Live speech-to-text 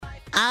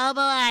Oh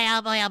boy,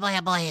 oh boy, oh boy,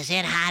 oh boy, is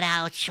it hot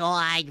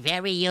outside?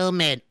 Very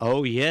humid.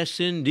 Oh, yes,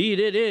 indeed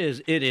it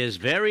is. It is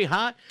very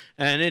hot,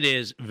 and it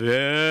is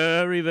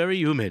very, very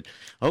humid.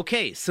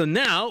 Okay, so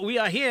now we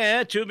are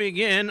here to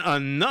begin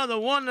another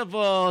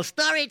wonderful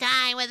Story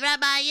time with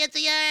Rabbi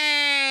Yitzy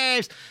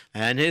Erps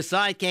and his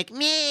sidekick.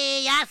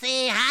 Me,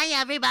 Yossi. Hi,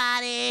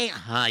 everybody.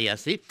 Hi,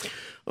 Yossi.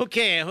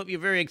 Okay, I hope you're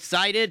very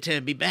excited to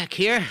be back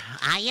here.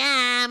 I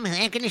am.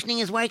 Air conditioning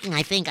is working,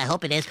 I think. I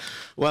hope it is.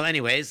 Well,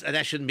 anyways,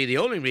 that shouldn't be the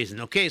only reason.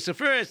 Okay, so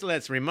first,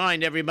 let's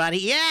remind everybody.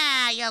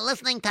 Yeah, you're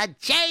listening to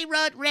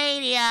J-Root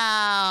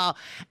Radio.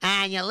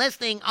 And you're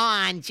listening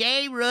on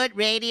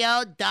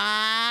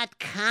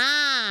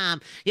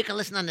jrootradio.com. You can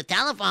listen on the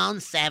telephone,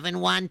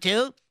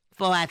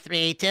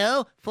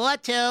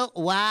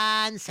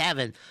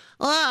 712-432-4217.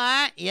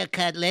 Or you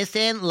could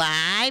listen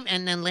live,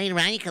 and then later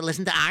on you could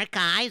listen to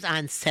archives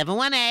on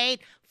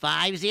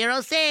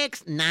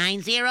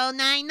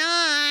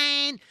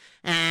 718-506-9099.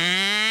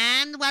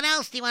 And what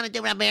else do you want to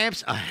do, Rabbi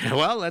Erps?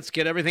 Well, let's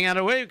get everything out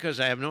of the way because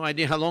I have no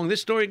idea how long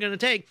this story is going to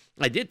take.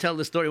 I did tell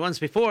this story once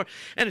before,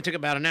 and it took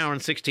about an hour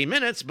and 16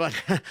 minutes, but...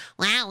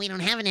 Wow, we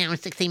don't have an hour and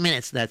 16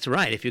 minutes. That's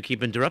right. If you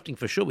keep interrupting,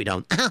 for sure we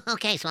don't.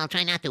 Okay, so I'll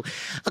try not to.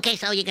 Okay,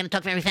 so you're going to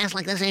talk very fast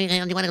like this? Do you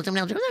want to go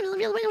something else?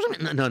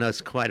 No,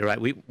 it's quite all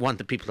right. We want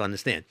the people to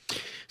understand.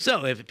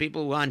 So if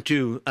people want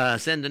to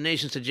send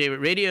donations to J-Root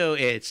Radio,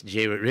 it's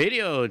J-Root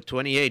Radio,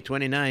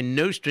 2829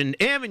 Nostrand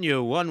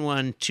Avenue,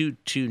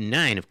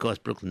 11229, of course,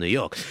 Brooklyn, New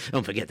York.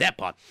 Don't forget that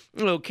part.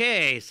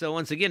 Okay, so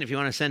once again, if you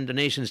want to send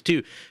donations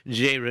to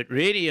J-Root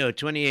Radio,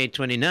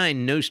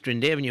 2829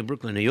 Nostrand Avenue,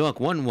 Brooklyn, New York,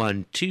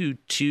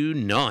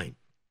 11229.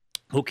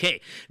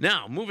 Okay,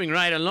 now, moving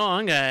right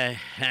along,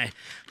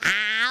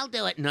 I'll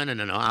do it. No,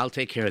 I'll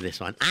take care of this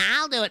one.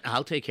 I'll do it.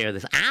 I'll take care of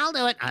this. I'll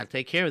do it. I'll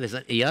take care of this.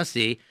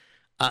 Yossi,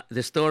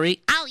 the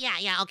story. Oh,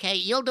 yeah, okay.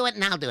 You'll do it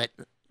and I'll do it.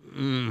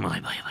 Boy.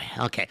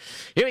 Okay,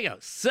 here we go.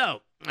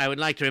 So, I would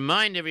like to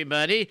remind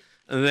everybody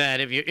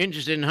that if you're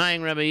interested in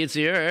hiring Rabbi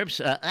Yitzy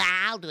Erps...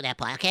 I'll do that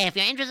part, okay? If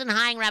you're interested in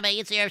hiring Rabbi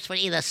Yitzy Erps for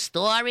either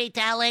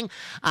storytelling,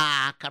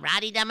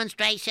 karate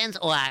demonstrations,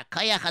 or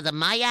Koyach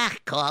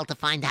HaDamayach, call to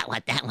find out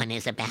what that one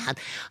is about.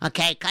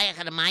 Okay, Koyach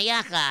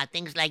HaDamayach,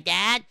 things like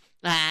that.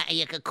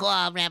 You could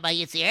call Rabbi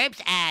Yitzy Erps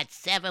at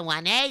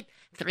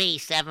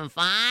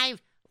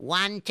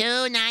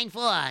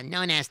 718-375-1294,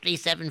 known as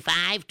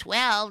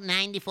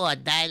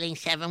 375-1294. Dialing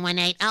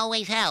 718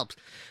 always helps.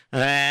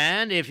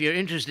 And if you're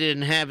interested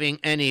in having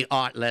any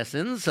art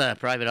lessons,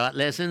 private art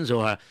lessons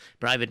or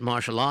private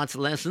martial arts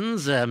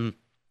lessons, or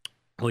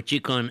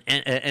Qigong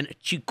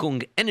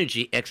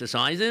energy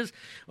exercises,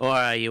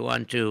 or you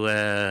want to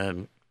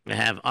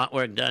have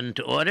artwork done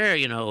to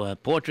order,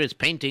 portraits,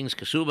 paintings,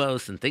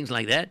 kasubos, and things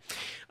like that,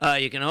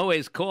 you can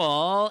always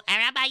call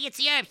Rabbi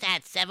Yitzy Erps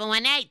at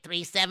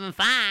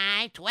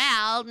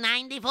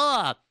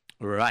 718-375-1294.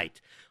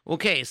 Right.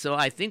 Okay, so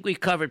I think we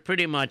covered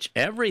pretty much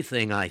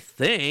everything, I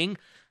think.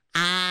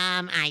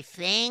 I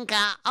think,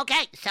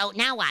 okay, so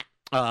now what?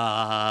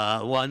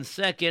 1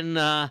 second,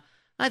 I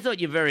thought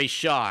you were very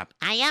sharp.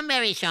 I am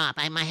very sharp.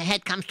 My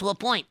head comes to a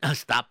point.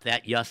 Stop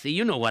that, Yossi.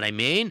 You know what I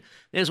mean.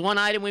 There's one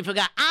item we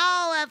forgot.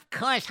 Oh, of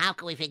course. How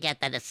can we forget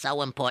that? It's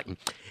so important.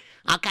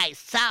 Okay,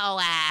 so,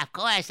 of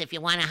course, if you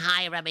want to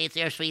hire Rabbi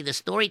Yitzy Erps for either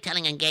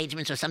storytelling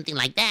engagements or something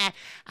like that,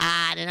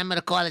 the number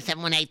to call is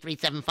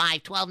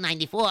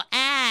 718-375-1294.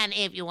 And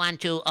if you want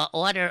to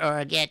order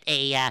or get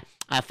a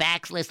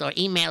fax list or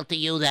email to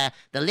you the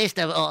list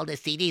of all the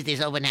CDs,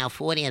 there's over now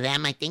 40 of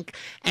them, I think.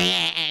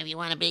 And if you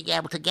want to be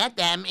able to get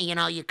them,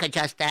 you could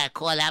just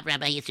call out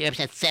Rabbi Yitzy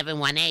Erps at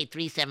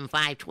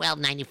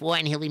 718-375-1294,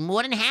 and he'll be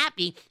more than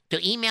happy to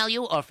email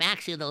you or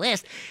fax you the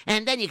list,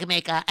 and then you can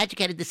make an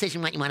educated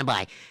decision what you want to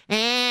buy.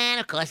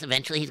 And, of course,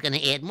 eventually he's going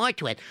to add more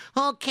to it.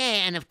 Okay,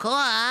 and, of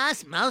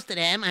course, most of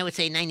them, I would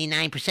say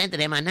 99% of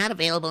them, are not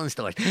available in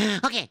stores.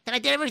 Okay, did I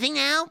do everything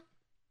now?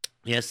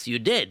 Yes, you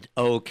did.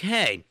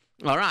 Okay.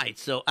 All right,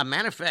 so a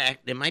matter of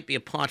fact, there might be a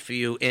part for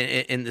you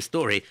in the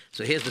story.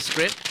 So here's the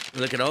script.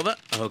 Look it over.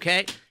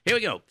 Okay, here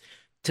we go.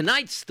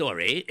 Tonight's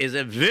story is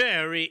a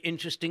very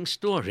interesting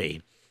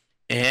story.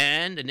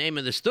 And the name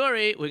of the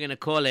story, we're going to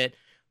call it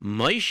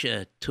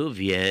Moishe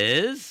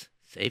Tuvia's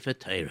Sefer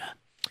Torah.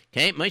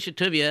 Okay, Moishe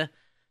Tuvia,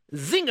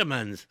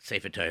 Zingerman's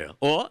Sefer Torah.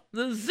 Or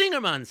the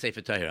Zingerman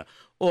Sefer Torah.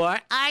 Or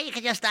you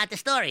can just start the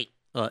story.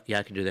 Yeah,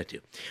 I can do that too.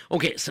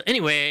 Okay, so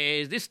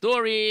anyways, this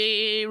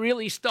story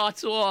really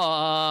starts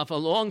off a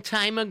long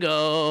time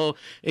ago.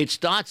 It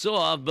starts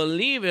off,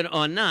 believe it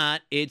or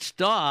not,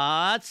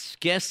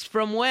 guess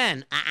from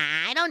when?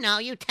 I don't know,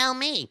 you tell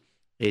me.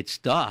 It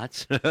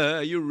starts,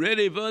 you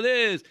ready for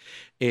this?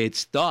 It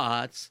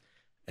starts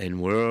in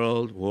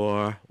World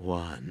War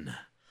I.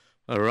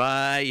 All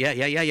right,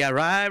 yeah,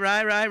 right.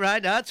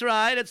 That's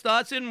right. It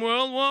starts in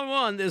World War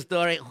I, this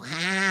story.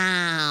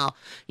 Wow.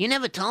 You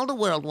never told a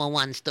World War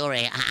I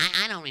story.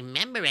 I don't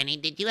remember any.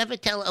 Did you ever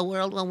tell a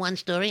World War I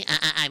story?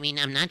 I mean,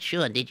 I'm not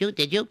sure. Did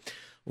you?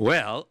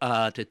 Well,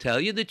 to tell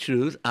you the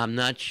truth, I'm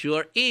not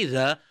sure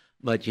either.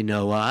 But you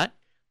know what?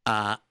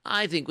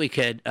 I think we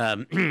could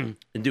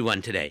do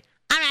one today.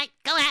 All right,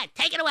 go ahead.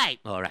 Take it away.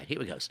 All right, here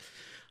we goes.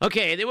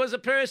 Okay, there was a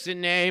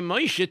person named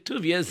Moishe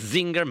Tuvia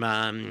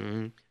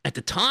Zingerman. At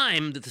the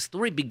time that the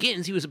story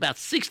begins, he was about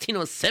 16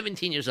 or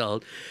 17 years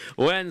old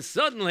when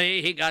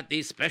suddenly he got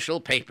these special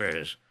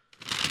papers.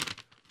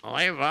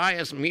 I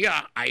weiß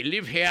mir, I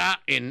live here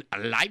in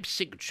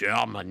Leipzig,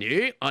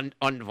 Germany, and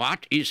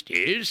what is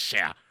this?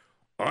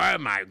 Oh,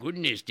 my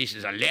goodness, this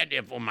is a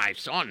letter for my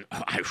son.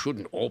 Oh, I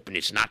shouldn't open,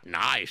 it's not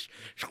nice.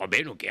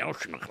 Schrobeno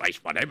Gershon,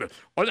 whatever.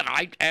 All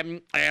right,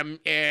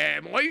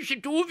 Moishe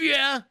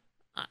Tuvia.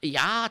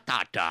 Ja,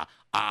 Tata.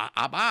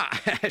 Aber,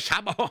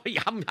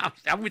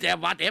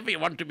 whatever you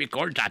want to be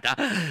called, Tata.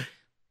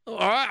 Oh,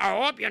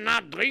 I hope you're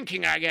not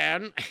drinking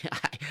again.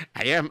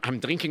 I am. I'm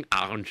drinking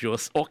orange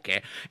juice.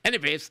 Okay.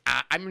 Anyways,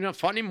 I'm in a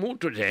funny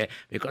mood today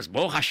because,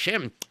 Baruch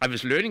Hashem, I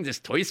was learning this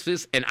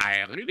Toysvis and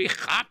I really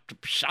had to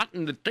shut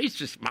in the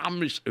Toysvis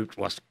Mamis. It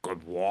was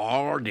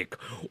gewaltig.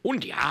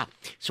 Und ja,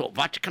 so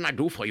what can I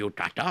do for you,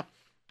 Tata?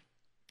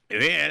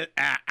 Well,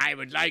 I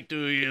would like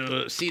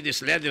to see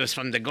this letters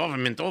from the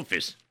government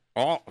office.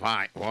 Oh,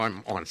 right.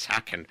 One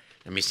second.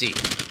 Let me see.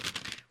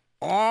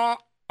 Oh,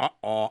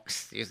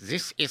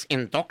 this is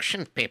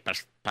induction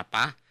papers,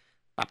 Papa.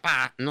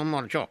 Papa, no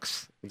more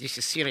jokes. This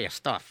is serious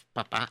stuff,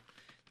 Papa.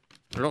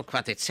 Look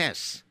what it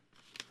says.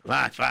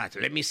 What?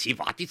 Let me see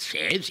what it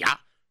says, yeah.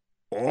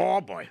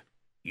 Oh, boy.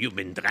 You've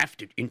been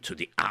drafted into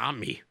the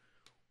army.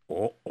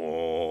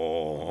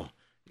 Oh.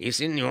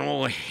 Listen,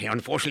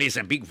 unfortunately, there's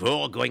a big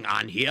war going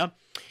on here.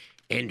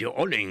 And you're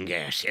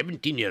only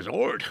 17 years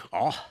old.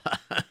 Oh,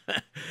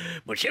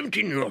 but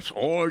 17 years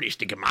old is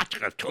the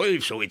gematria of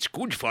 12, so it's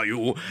good for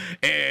you.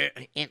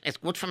 It's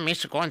good for me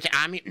to go in the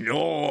army?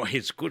 No,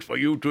 it's good for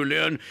you to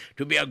learn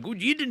to be a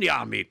good Yid in the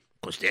army,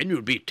 because then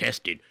you'll be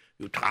tested.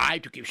 You try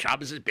to keep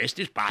Shabbos as best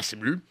as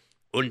possible,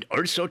 and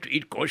also to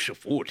eat kosher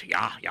food.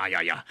 Yeah.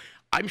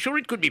 I'm sure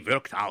it could be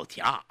worked out,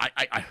 yeah.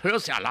 I heard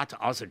there are a lot of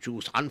other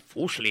Jews.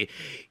 Unfortunately,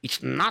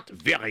 it's not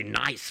very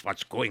nice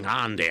what's going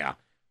on there.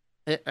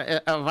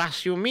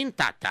 What you mean,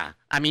 Tata?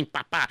 I mean,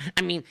 Papa.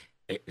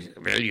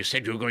 Well, you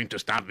said you were going to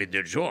start with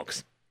the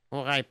jokes.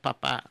 All right,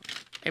 Papa.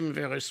 I'm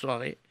very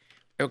sorry.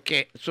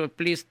 Okay, so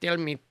please tell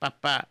me,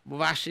 Papa,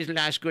 what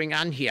is going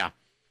on here?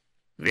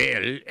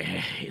 Well,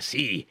 you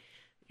see,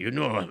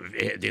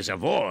 there's a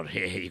war.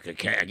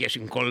 I guess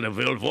you can call it a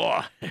world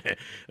war.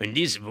 And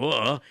this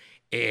war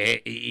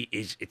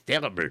is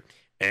terrible.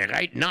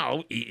 Right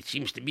now, it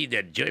seems to be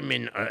that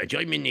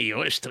Germany,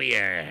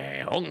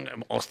 Austria,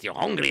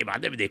 Austria-Hungary,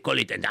 whatever they call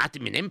it, and the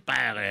Ottoman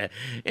Empire,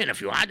 and a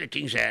few other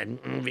things,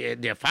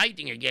 they're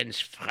fighting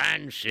against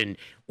France and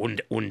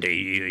the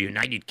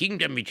United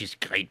Kingdom, which is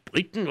Great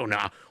Britain,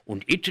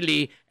 and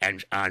Italy,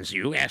 and the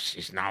US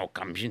is now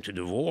comes into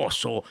the war,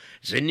 so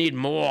they need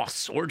more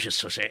soldiers,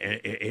 so they're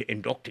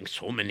inducting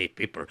so many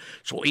people.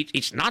 So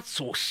it's not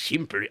so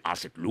simple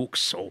as it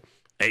looks, so...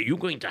 You're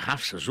going to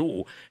have to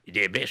do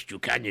the best you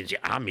can in the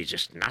army.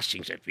 There's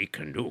nothing that we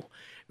can do.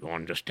 You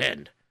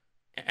understand?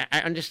 I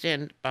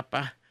understand,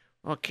 Papa.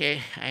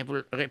 Okay, I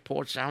will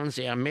report down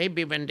there.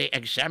 Maybe when they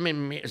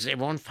examine me, they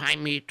won't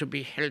find me to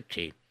be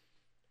healthy.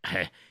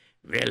 Well,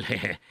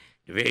 the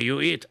way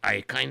you eat, I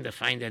kind of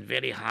find it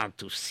very hard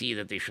to see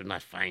that they should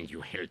not find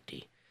you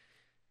healthy.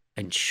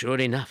 And sure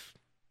enough,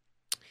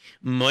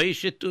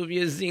 Moishe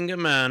Tuvia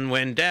Zingerman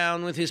went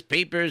down with his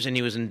papers and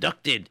he was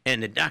inducted.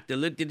 And the doctor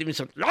looked at him and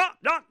said, No,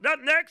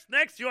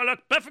 next. You look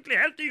perfectly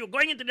healthy. You're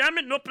going into the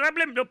army. No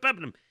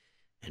problem.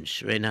 And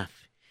sure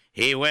enough,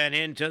 he went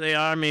into the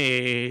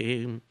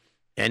army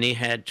and he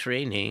had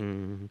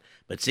training.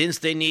 But since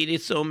they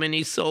needed so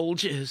many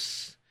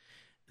soldiers,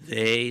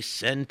 they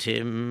sent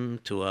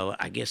him to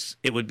I guess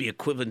it would be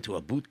equivalent to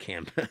a boot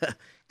camp.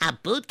 A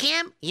boot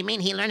camp? You mean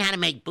he learned how to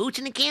make boots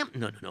in the camp?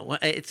 No.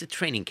 It's a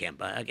training camp,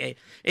 okay?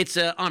 It's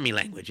army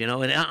language, an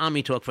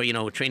army talk for,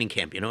 training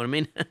camp, you know what I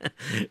mean?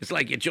 It's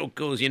like your joke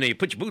goes, you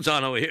put your boots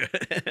on over here.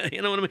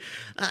 You know what I mean?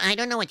 I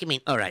don't know what you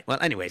mean. All right, well,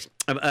 anyways,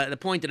 the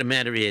point of the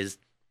matter is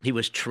he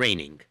was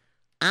training.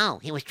 Oh,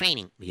 he was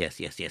training. Yes.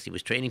 He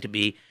was training to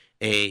be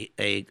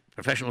a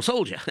professional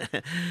soldier.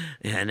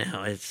 Yeah,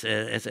 no,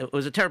 it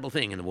was a terrible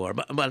thing in the war.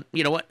 But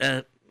you know what?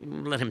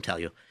 Let him tell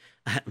you.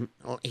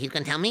 You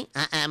can tell me?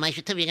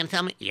 Moishe Tuvia, you can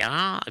tell me?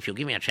 Yeah, if you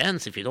give me a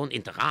chance, if you don't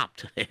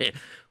interrupt.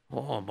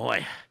 Oh,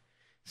 boy.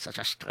 Such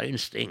a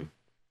strange thing.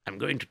 I'm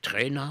going to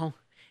train now,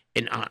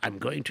 and I'm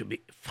going to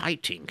be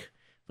fighting.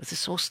 This is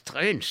so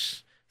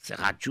strange. There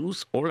are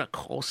Jews all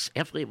across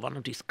every one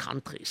of these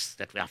countries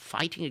that we are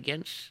fighting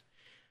against.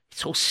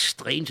 It's so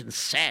strange and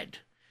sad.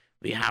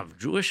 We have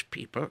Jewish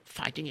people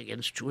fighting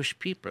against Jewish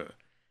people.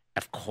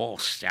 Of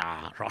course, there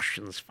are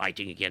Russians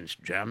fighting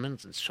against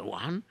Germans and so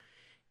on.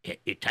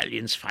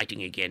 Italians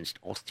fighting against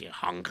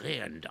Austria-Hungary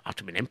and the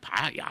Ottoman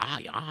Empire,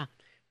 yeah.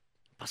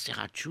 But there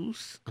are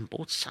Jews on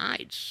both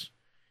sides.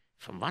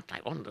 From what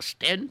I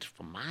understand,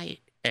 from my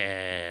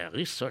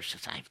research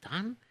that I've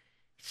done,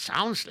 it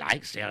sounds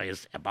like there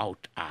is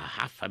about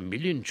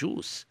 500,000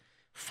 Jews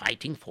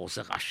fighting for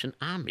the Russian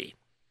army.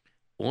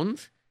 And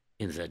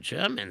in the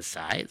German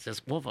side,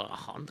 there's over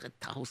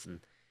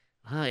 100,000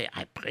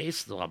 I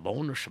praise the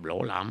Rabbonu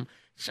Shalom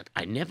that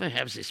I never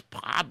have this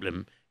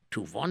problem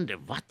to wonder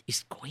what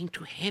is going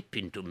to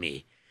happen to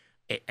me.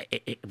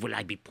 Will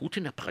I be put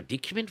in a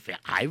predicament where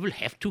I will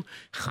have to,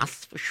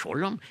 chas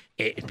v'sholom,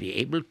 be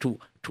able to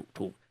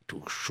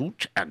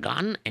shoot a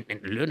gun and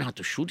learn how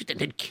to shoot it and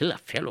then kill a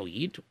fellow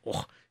Yid?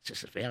 Oh,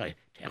 this is very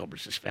terrible.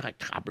 This is very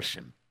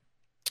troublesome.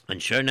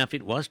 And sure enough,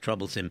 it was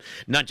troublesome.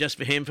 Not just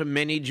for him, for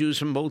many Jews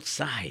from both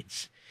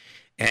sides.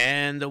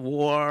 And the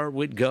war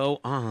would go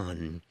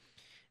on.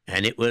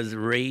 And it was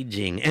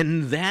raging.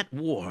 And that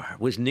war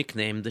was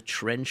nicknamed the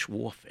Trench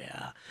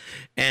Warfare.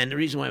 And the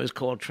reason why it was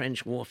called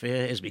Trench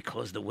Warfare is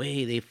because the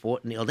way they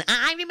fought in the old days.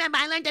 I remember.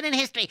 I learned it in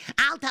history.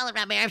 I'll tell it,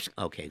 Rabbi Erps.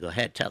 Okay, go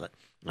ahead, tell it.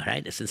 All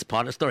right, this is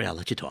part of the story. I'll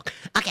let you talk.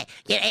 Okay,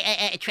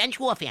 trench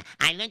warfare.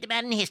 I learned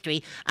about it in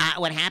history.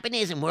 What happened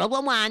is in World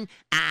War I,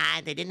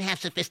 they didn't have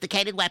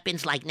sophisticated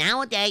weapons like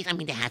nowadays. I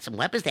mean, they had some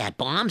weapons. They had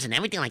bombs and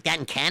everything like that,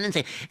 and cannons,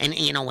 and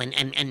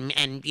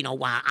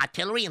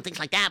artillery and things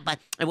like that. But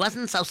it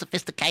wasn't so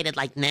sophisticated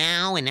like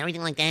now and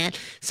everything like that.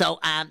 So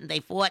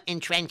they fought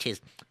in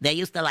trenches. They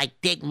used to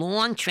dig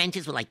long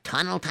trenches with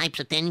tunnel types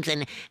of things,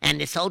 and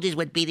the soldiers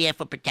would be there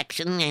for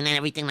protection and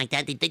everything like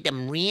that. They dig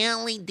them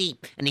really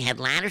deep, and they had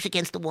ladders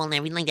against the wall and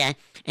everything like that.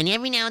 And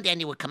every now and then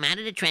they would come out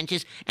of the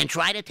trenches and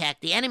try to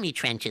attack the enemy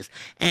trenches.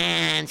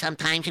 And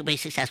sometimes it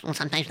was successful,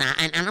 sometimes not.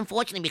 And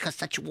unfortunately, because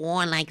such a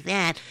war like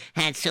that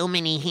had so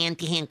many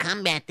hand-to-hand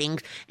combat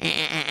things,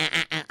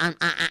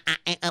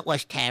 it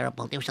was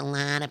terrible. There was a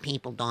lot of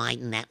people died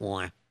in that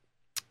war.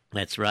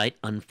 That's right.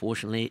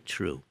 Unfortunately,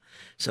 true.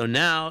 So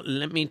now,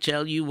 let me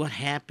tell you what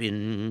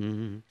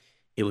happened.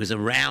 It was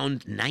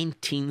around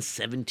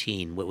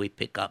 1917 where we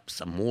pick up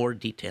some more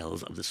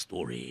details of the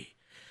story.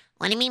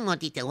 What do you mean more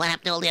detail? What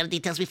happened to all the other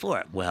details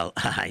before? Well,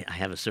 I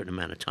have a certain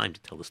amount of time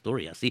to tell the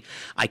story. See,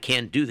 I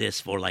can't do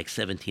this for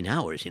 17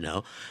 hours,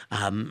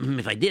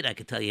 If I did, I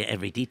could tell you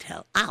every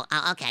detail. Oh,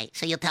 okay.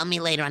 So you'll tell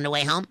me later on the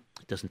way home?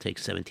 It doesn't take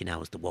 17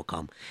 hours to walk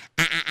home.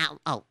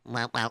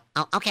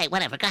 Okay,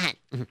 whatever. Go ahead.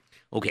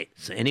 Okay,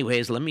 so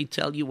anyways, let me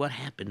tell you what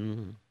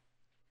happened.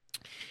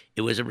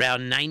 It was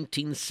around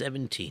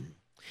 1917.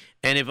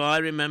 And if I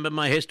remember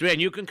my history,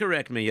 and you can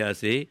correct me,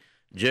 Yossi,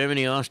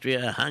 Germany,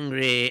 Austria,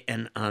 Hungary,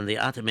 and on the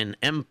Ottoman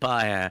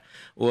Empire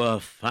were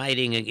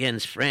fighting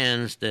against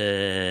France,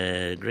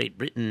 the Great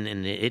Britain,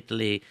 and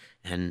Italy,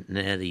 and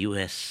the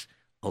U.S.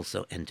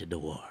 also entered the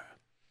war.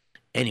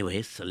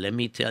 Anyway, so let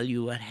me tell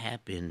you what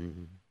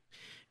happened.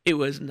 It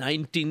was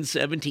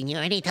 1917. You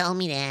already told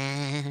me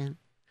that.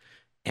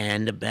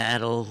 And the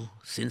battle,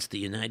 since the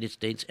United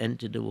States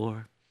entered the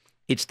war,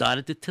 it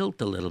started to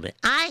tilt a little bit.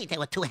 Aye, they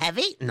were too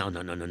heavy? No.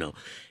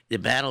 The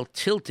battle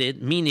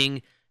tilted,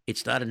 meaning it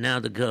started now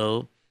to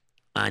go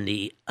on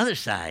the other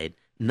side,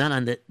 not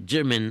on the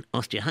German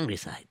Austria-Hungary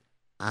side.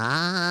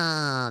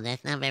 Oh,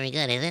 that's not very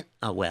good, is it?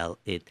 Oh, well,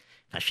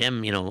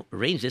 Hashem,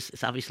 arranged this.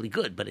 It's obviously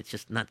good, but it's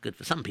just not good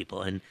for some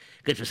people and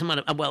good for some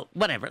other. Well,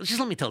 whatever. Just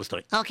let me tell the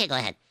story. Okay, go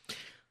ahead.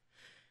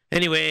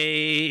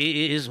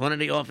 Anyways, one of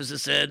the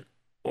officers said,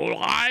 "All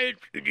right,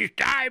 it is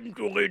time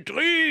to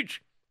retreat.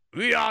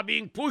 We are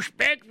being pushed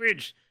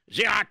backwards.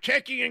 They are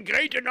attacking in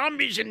greater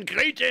numbers and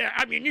greater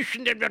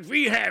ammunition than what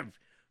we have.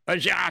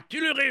 The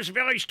artillery is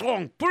very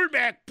strong. Pull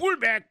back, pull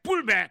back,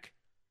 pull back."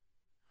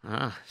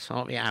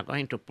 So we are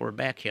going to pull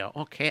back here.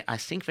 Okay, I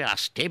think we are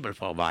stable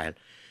for a while.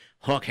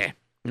 Okay,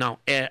 now,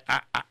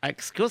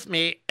 excuse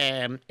me,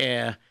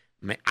 may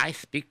I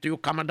speak to you,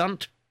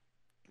 Commandant?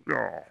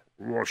 Yeah,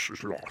 what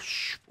is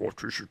lost?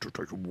 What is it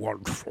that you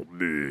want from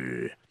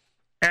me?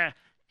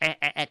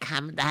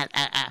 Commandant,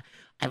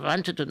 I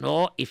wanted to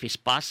know if it's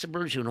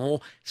possible,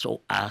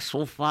 so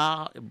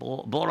far,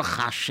 Baruch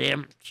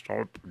Hashem.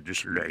 Stop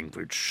this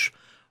language.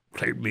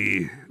 Tell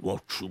me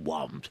what you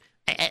want.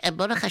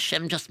 Baruch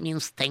Hashem just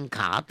means thank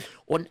God,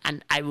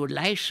 and I would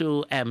like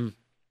to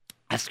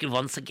ask you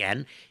once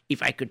again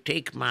if I could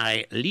take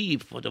my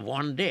leave for the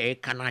one day.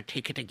 Can I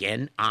take it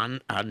again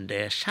on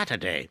the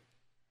Saturday?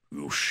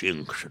 You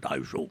think that I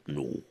don't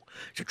know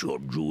that you're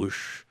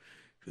Jewish?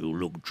 You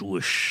look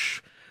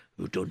Jewish.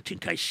 You don't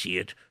think I see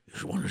it?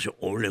 You're one of the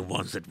only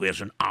ones that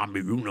wears an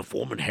army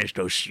uniform and has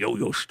those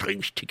yo-yo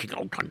strings sticking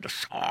out on the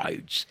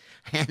sides.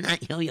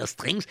 Not yo-yo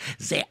strings,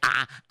 they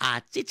are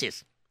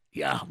tzitzis.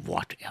 Yeah,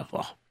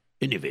 whatever.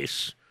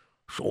 Anyways,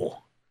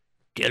 so,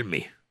 tell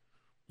me,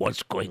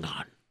 what's going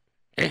on?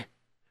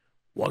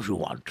 What do you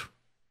want?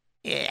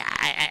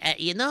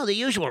 The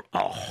usual.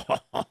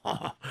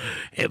 Oh,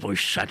 every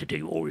Saturday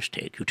you always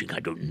take. You think I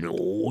don't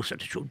know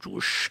that it's your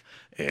Jewish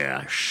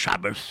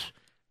Sabbath?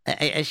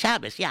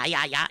 Shabbos,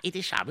 yeah, it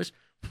is Shabbos.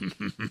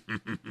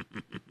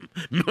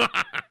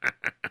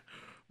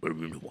 Well,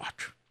 you know what?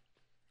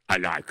 I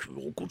like you.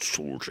 You're a good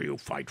soldier. You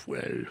fight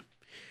well.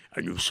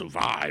 And you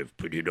survive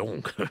pretty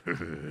long.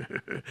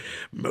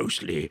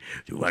 Mostly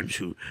the ones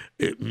who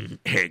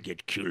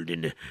get killed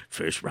in the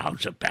first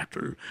rounds of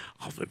battle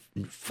of the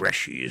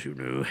freshies,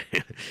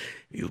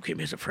 You came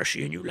as a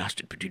freshie and you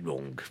lasted pretty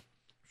long.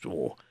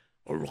 So,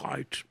 all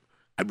right.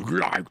 I would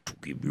like to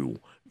give you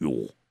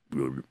your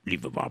your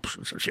leave of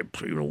absence. I said,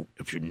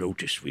 if you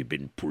notice, we've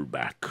been pulled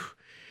back.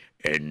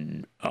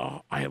 And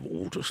I have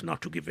orders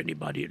not to give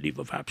anybody a leave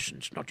of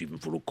absence, not even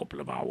for a couple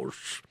of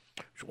hours.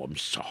 So I'm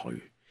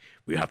sorry.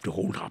 We have to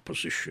hold our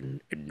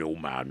position, and no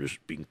man is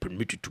being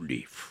permitted to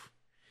leave.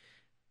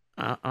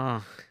 So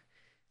I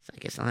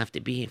guess I'll have to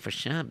be here for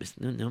Shabbos.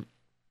 No.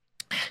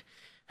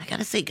 I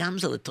gotta say,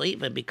 Gamzel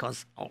Tuvia,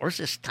 because all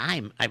this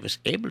time I was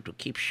able to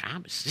keep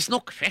Shabbos. There's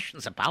no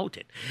questions about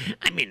it.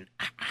 I mean,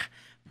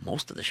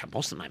 most of the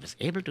Shabbosim I was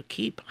able to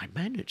keep. I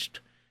managed.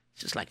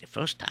 This is like the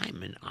first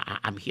time, and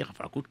I'm here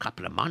for a good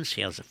couple of months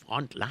here as the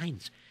front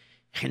lines.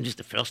 And it's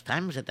the first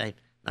time that I'm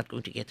not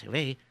going to get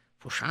away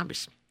for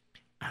Shabbos.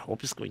 I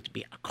hope it's going to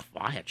be a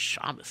quiet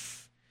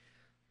Shabbos.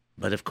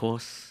 But of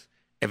course,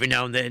 every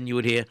now and then you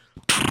would hear...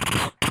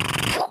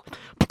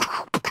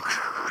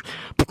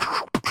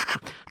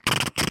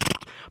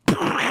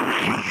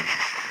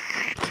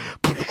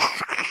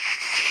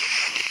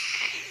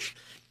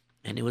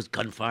 And there was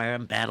gunfire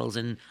and battles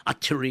and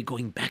artillery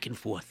going back and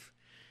forth.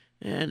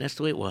 And that's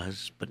the way it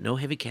was, but no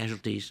heavy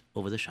casualties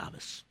over the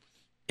Shabbos.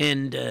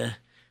 And,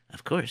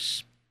 of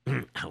course,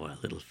 our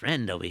little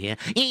friend over here...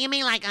 You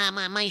mean like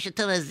Moishe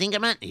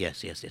Zingerman?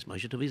 Yes,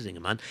 Moishe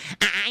Zingerman.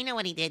 I know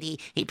what he did.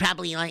 He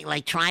probably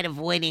like tried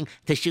avoiding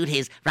to shoot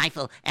his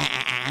rifle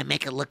and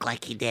make it look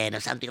like he did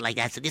or something like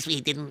that. So this way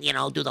he didn't,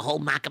 do the whole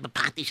mock-up of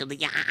party.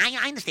 Yeah,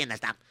 I understand that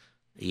stuff.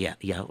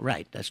 Yeah,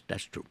 right. That's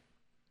true.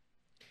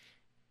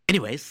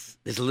 Anyways,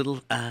 there's a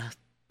little,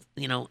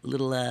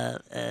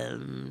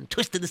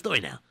 twist in the story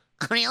now.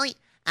 Oh, really?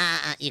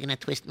 You're gonna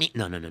twist me?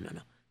 No.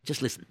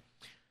 Just listen.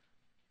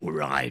 All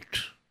right.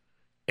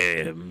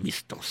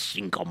 Mr.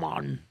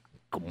 Sinkerman,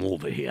 come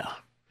over here.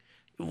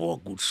 You were a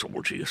good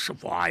soldier. You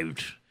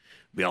survived.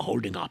 We are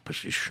holding our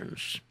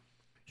positions.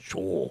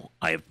 So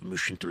I have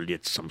permission to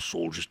let some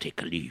soldiers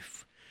take a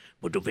leave.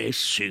 But the way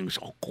things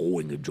are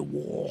going in the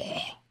war,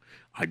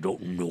 I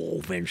don't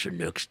know when's the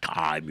next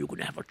time you're going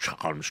to have a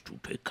chance to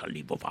take a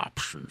leave of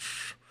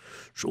absence.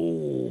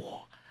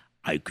 So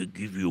I could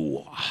give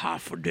you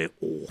half a day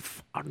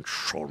off on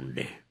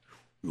Sunday.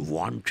 You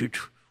want it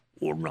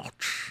or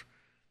not?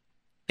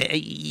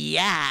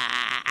 Yeah,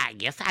 I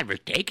guess I will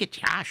take it.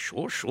 Yeah,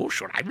 sure.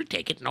 I will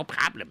take it, no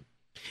problem.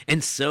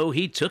 And so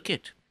he took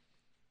it.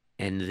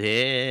 And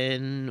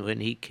then when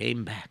he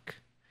came back,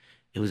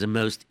 it was the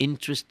most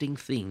interesting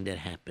thing that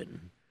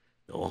happened.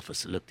 The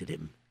officer looked at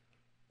him.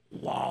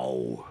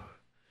 Wow,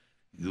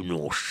 you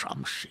know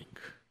something.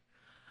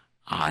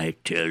 I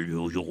tell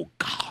you, your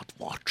God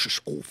watches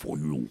over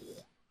you.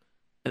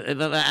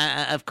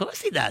 Of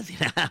course he does,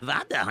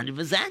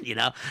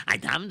 100%, I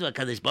come to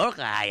Kadosh Baruch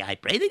Hu, I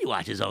pray that he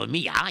watches over me,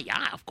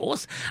 yeah, of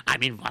course. I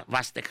mean,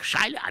 what's the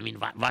Scheile? I mean,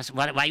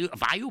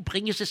 why you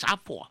bring you this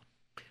up for?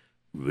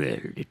 Well,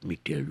 let me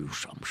tell you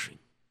something.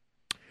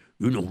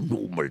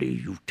 Normally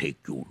you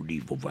take your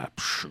leave of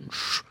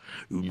absence.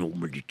 You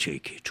normally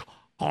take it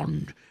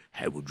on,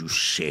 how would you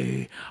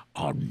say,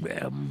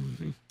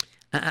 on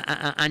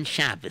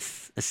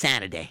Shabbos, a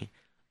Saturday.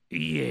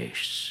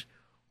 Yes.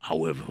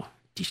 However,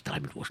 this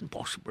time it wasn't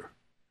possible.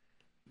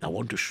 I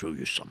want to show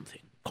you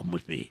something. Come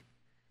with me.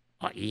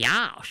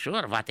 Yeah,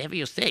 sure, whatever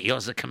you say. You're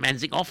the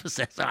commanding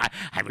officer, so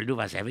I will do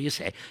whatever you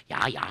say.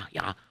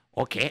 Yeah.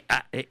 Okay,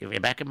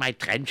 we're back in my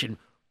trench, and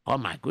oh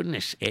my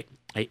goodness,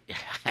 I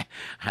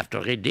have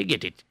to redig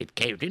it. It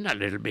caved in a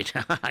little bit,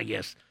 I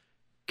guess.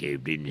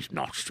 Caved in is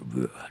not the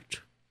word.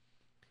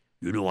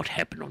 You know what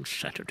happened on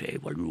Saturday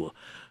while you were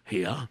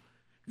here?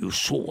 You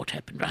saw what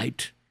happened,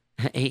 right?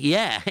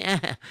 Yeah.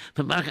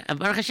 But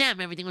Baruch Hashem,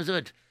 everything was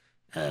good.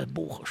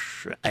 Baruch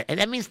Hashem.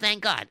 That means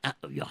thank God.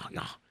 Yeah.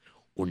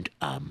 And,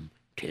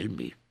 tell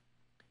me.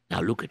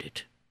 Now look at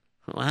it.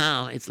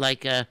 Wow, it's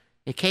like, it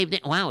caved in.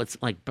 Wow, it's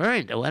like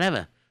burned or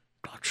whatever.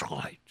 That's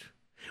right.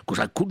 Because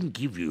I couldn't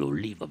give you your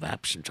leave of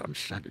absence on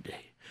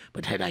Saturday.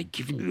 But had I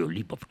given you your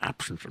leave of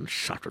absence on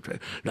Saturday,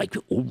 like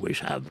you always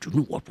have, do you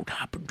know what would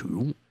happen to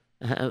you?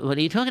 What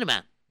are you talking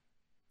about?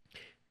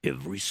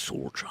 Every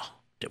soldier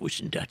that was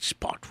in that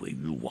spot where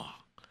you are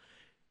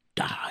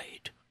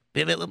died.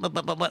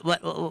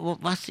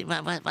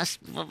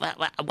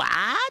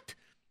 What?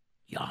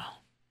 Yeah.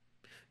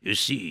 You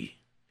see,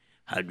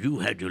 had you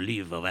had your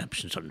leave of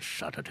absence on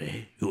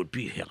Saturday, you would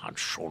be here on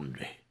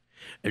Sunday.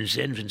 And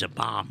then when the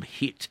bomb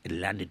hit and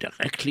landed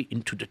directly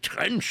into the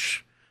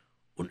trench,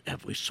 and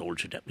every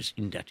soldier that was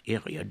in that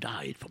area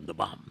died from the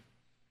bomb,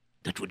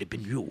 that would have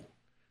been you.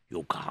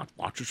 Your God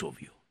watches over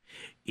you.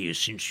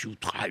 Since you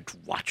try to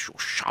watch your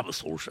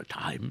Shabbos all the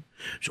time,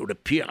 so it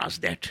appears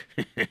that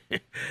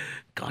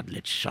God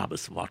lets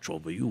Shabbos watch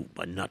over you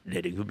by not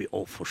letting you be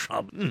off for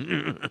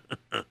Shabbos.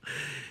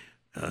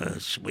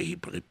 That's the way he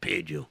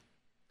prepared you.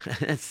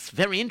 That's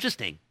very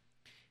interesting.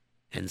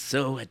 And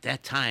so at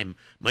that time,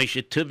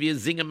 Moishe Tuvia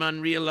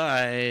Zingerman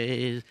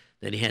realized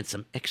that he had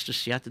some extra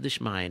siyata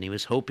d'shmaya, and he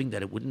was hoping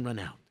that it wouldn't run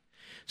out.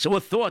 So a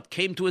thought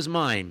came to his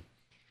mind.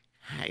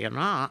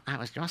 I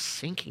was just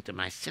thinking to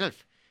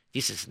myself,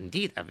 this is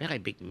indeed a very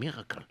big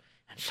miracle.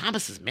 And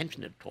Shabbos is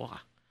mentioned in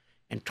Torah.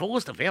 And Torah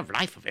is the way of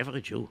life of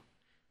every Jew.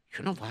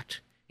 You know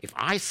what? if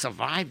I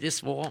survive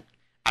this war,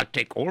 I'll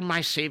take all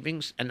my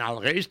savings and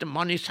I'll raise the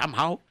money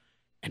somehow,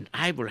 and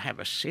I will have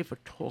a Sefer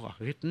Torah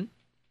written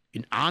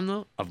in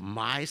honor of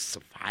my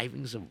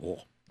surviving the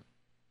war.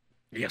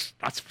 Yes,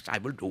 that's what I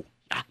will do.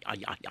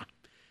 Yeah.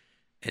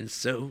 And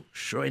so,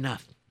 sure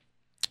enough,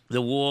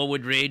 the war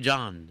would rage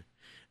on.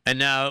 And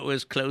now it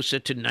was closer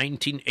to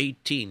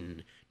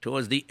 1918,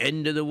 towards the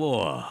end of the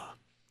war,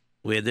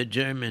 where the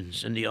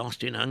Germans and the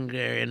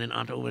Austrian-Hungarian and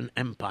Ottoman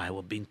Empire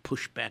were being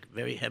pushed back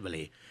very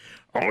heavily.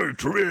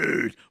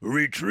 Retreat!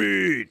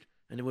 Retreat!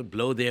 And they would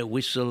blow their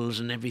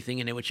whistles and everything,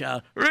 and they would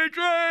shout,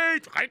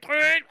 "Retreat!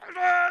 Retreat!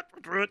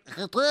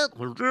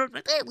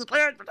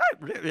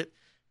 Retreat!"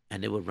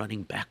 And they were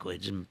running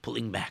backwards and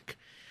pulling back.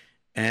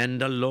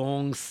 And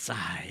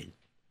alongside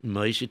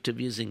Moishe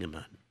Tuvia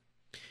Zingerman,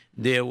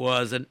 there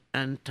was an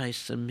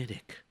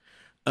anti-Semitic,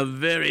 a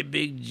very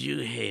big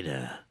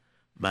Jew-hater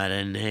by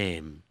the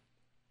name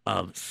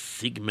of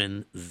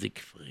Sigmund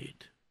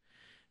Siegfried.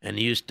 And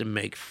he used to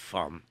make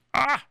fun.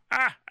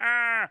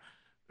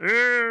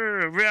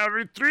 We are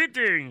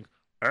retreating.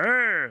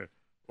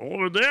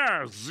 Over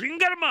there,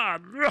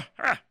 Zingerman.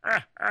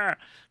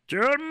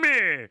 Tell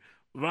me,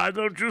 why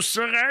don't you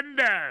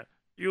surrender?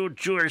 You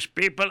Jewish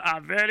people are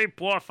very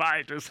poor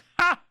fighters.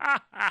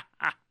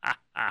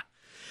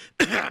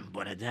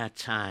 But at that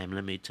time,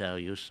 let me tell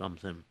you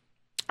something.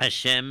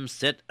 Hashem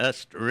set a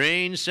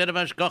strange set of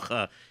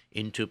hashgacha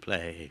into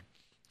play.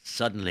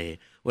 Suddenly,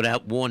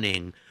 without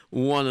warning,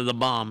 one of the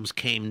bombs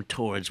came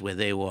towards where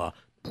they were.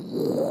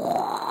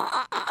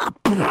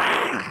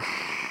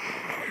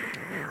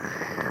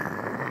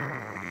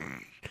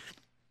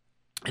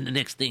 And the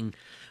next thing,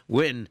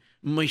 when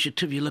Moishe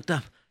Tuvia looked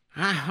up,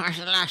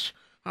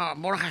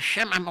 Baruch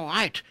Hashem, I'm all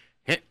right.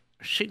 Hey,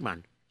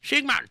 Sigmund,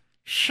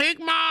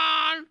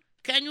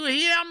 can you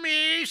hear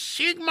me,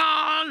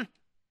 Sigmund?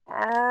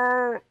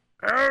 Oh,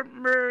 help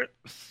me,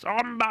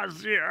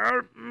 somebody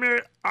help me.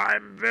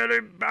 I'm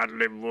very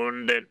badly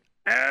wounded.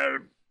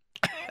 Help.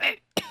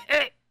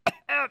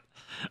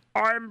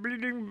 I'm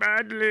bleeding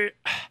badly.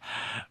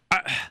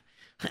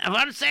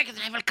 1 second,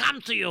 I will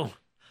come to you.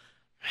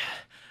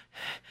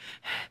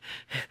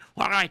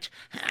 All right,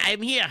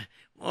 I'm here.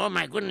 Oh,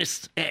 my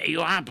goodness,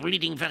 you are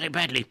bleeding very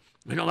badly.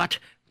 You know what?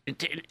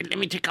 Let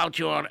me take out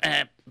your,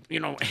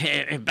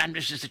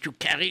 bandages that you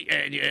carry,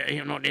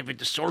 with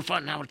the sulfur,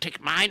 and I will take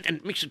mine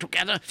and mix it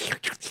together.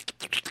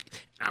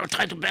 I will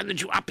try to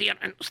bandage you up here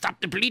and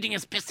stop the bleeding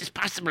as best as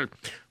possible.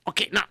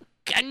 Okay, now,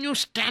 can you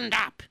stand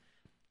up?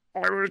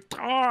 I will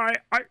try.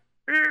 I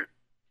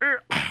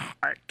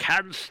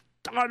can't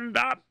stand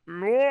up.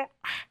 No,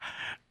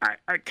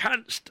 I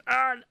can't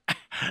stand.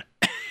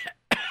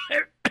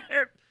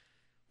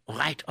 All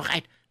right.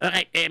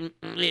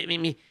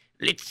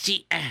 Let's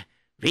see.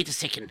 Wait a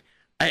second.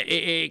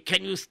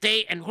 Can you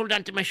stay and hold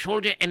on to my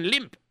shoulder and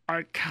limp?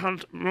 I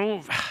can't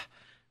move.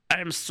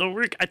 I am so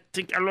weak. I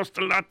think I lost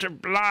a lot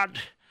of blood.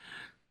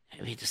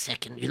 Wait a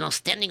second.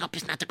 Standing up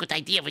is not a good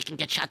idea. We can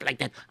get shot like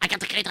that. I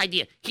got a great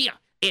idea. Here,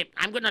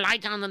 I'm going to lie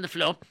down on the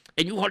floor,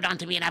 and you hold on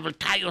to me, and I will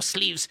tie your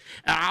sleeves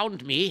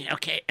around me.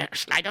 Okay,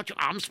 slide out your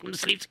arms from the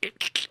sleeves.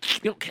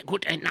 Okay,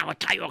 good. And now I'll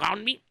tie you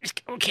around me.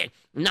 Okay,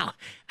 now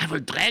I will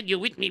drag you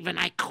with me when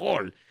I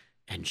crawl.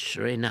 And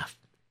sure enough,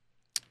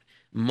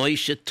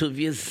 Moishe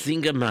Tuvia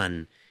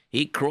Zingerman,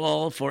 he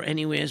crawled for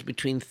anywhere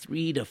between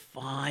 3 to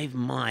 5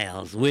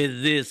 miles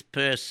with this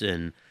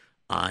person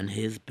on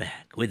his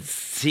back, with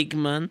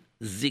Sigmund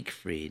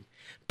Siegfried,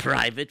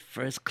 private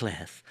first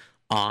class,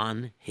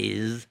 on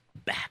his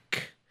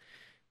back.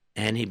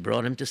 And he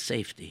brought him to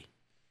safety.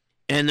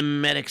 And the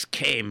medics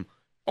came.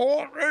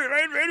 Oh, we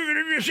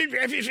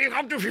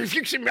have to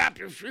fix him up.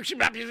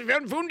 He's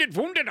wounded.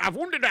 Oh,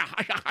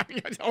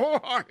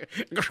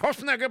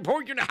 geschossene,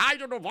 gebogene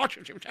Hide oder was?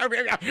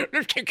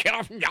 Let's take care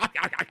of him.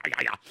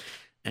 Yeah.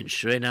 And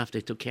sure enough,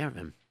 they took care of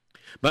him.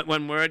 But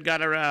when word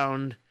got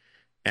around,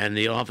 and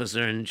the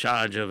officer in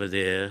charge over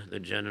there, the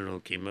general,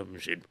 came up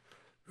and said,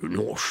 "You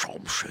know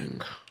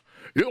something?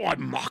 You are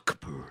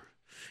remarkable.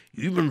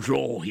 Even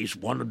though he's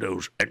one of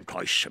those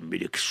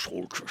anti-Semitic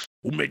soldiers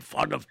who made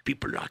fun of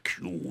people like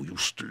you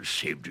still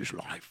saved his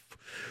life.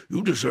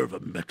 You deserve a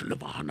Medal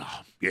of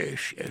Honor.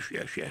 Yes.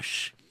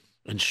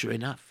 And sure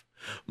enough,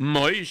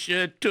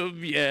 Moishe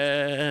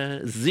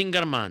Tuvia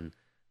Zingerman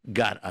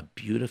got a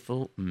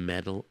beautiful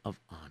Medal of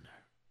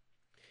Honor.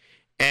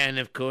 And,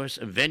 of course,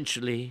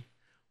 eventually,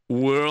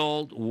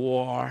 World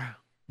War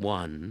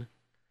I,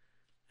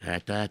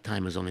 at that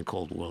time it was only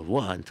called World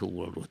War until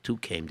World War II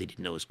came. They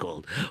didn't know it was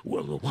called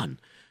World War I.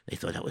 They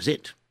thought that was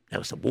it. That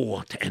was the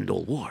war to end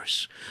all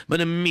wars.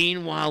 But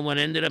meanwhile, what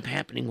ended up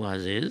happening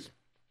was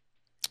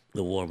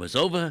the war was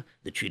over,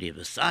 the Treaty of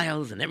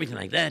Versailles and everything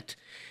like that.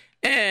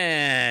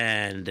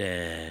 And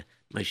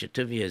Moishe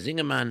Tuvia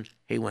Zingerman,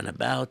 he went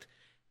about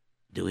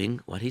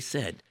doing what he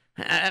said.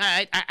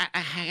 I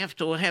have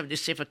to have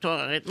this Sefer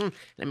Torah written.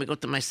 Let me go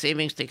to my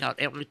savings, take out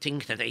everything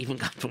that I even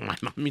got for my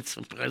mom's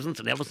presents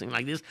and everything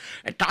like this.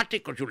 Tati,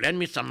 could you lend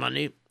me some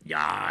money? Yeah,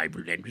 I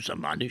will lend you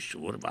some money,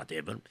 sure,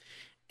 whatever.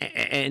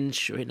 And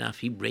sure enough,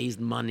 he raised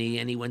money,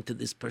 and he went to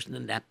this person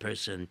and that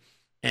person,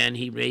 and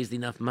he raised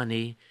enough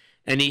money,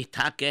 and he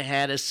taka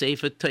had a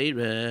Sefer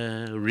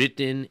Torah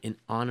written in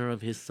honor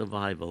of his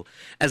survival,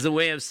 as a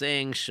way of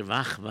saying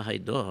Shvach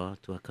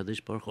v'Haidah to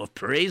HaKadosh Baruch Hu, of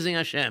praising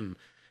Hashem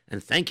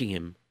and thanking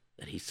him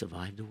that he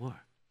survived the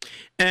war.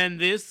 And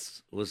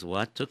this was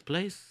what took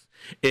place.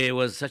 It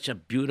was such a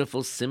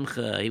beautiful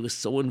simcha. He was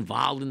so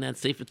involved in that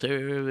Sefer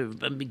Torah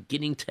from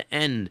beginning to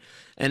end.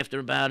 And after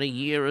about a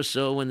year or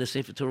so, when the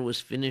Sefer Torah was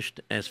finished,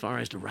 as far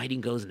as the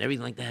writing goes and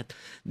everything like that,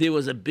 there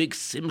was a big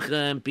simcha,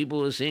 and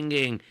people were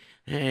singing,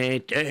 "Hey,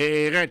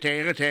 Torah,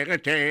 Torah, Torah,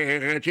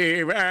 Torah,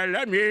 Torah,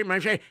 let me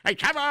say,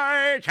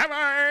 Tzavor,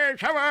 Tzavor,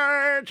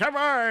 Tzavor,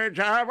 Tzavor,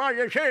 Tzavor,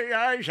 you say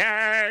I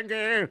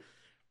sang."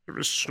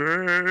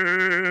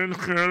 Sen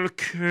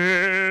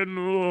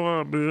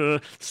chelkenu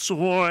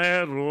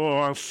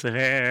b'tzoero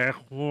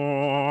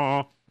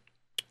secho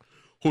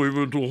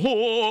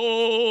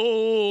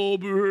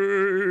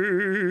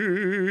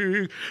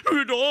hoiv'dobek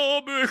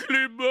v'dobek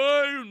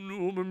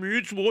libeinu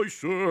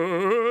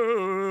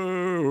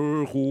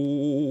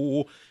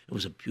b'mitzvosechu. It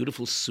was a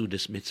beautiful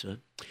Sudas mitzvah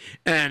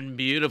and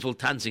beautiful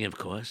tanzing, of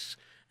course,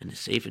 and the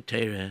Sefer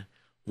Torah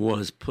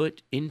was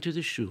put into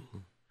the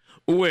shul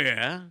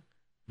where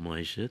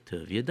Moishe,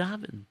 Tuvia,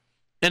 daven.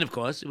 And of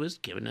course, it was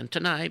given on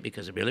tonight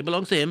because it really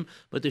belongs to him,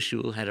 but the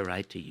shul had a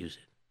right to use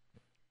it.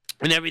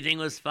 And everything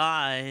was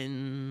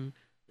fine,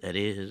 that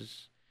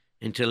is,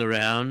 until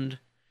around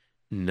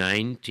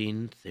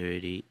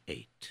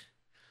 1938.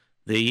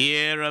 The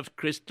year of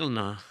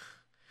Kristallnacht,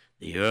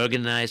 the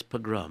organized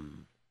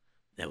pogrom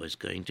that was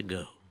going to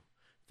go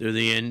through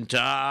the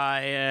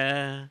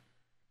entire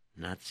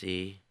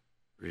Nazi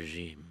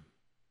regime.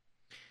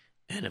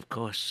 And of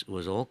course, it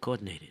was all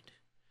coordinated.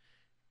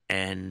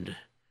 And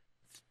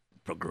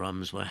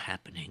pogroms were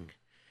happening,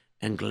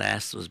 and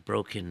glass was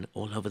broken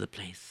all over the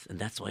place, and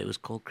that's why it was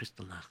called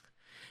Kristallnacht.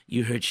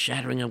 You heard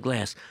shattering of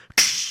glass,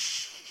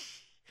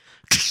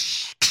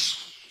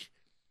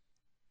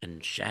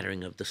 and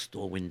shattering of the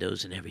store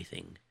windows and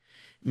everything.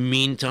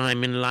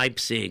 Meantime, in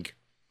Leipzig,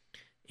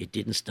 it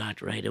didn't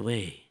start right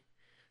away.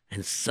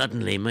 And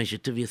suddenly, Moishe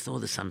Tuvia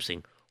thought of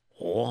something.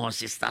 "Oh,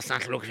 this does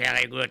not look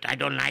very good. I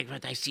don't like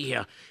what I see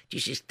here.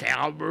 This is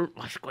terrible.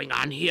 What's going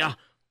on here?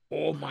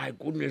 Oh, my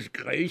goodness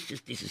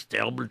gracious, this is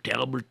terrible,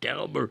 terrible,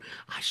 terrible.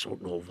 I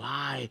don't know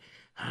why.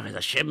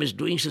 Hashem is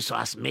doing this to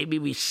us. Maybe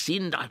we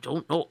sinned. I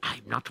don't know.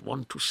 I'm not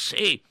one to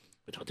say.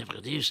 But whatever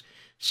it is,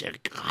 there are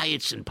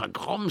riots and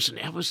pogroms and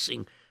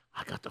everything.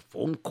 I got a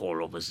phone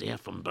call over there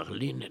from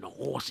Berlin, and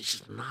oh, this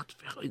is not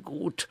very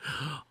good.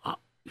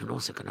 They're going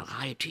to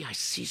riot here. I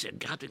see them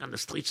gathering on the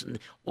streets and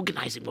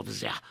organizing over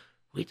there.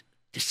 Wait,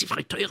 the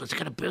Sefer Torah, they're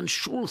going to burn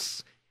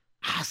shuls.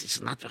 This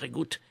is not very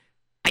good.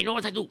 I know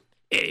what I do.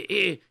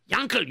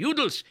 Yankel,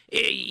 Judels,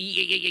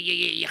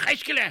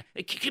 Cheshkele,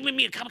 come with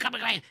me, come.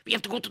 We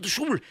have to go to the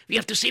shul. We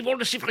have to save all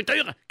the Sefer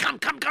Torah. Come,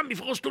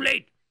 before it's too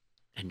late.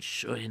 And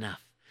sure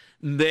enough,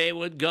 they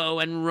would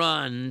go and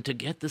run to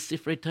get the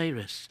Sefer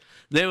Torahs.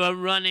 They were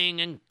running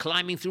and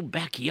climbing through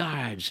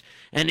backyards,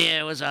 and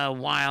there was a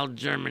wild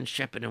German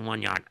shepherd in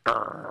one yard.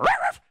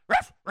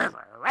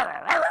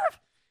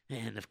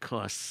 And of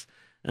course,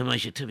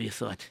 Moishe Tuvia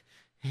thought,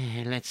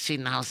 let's see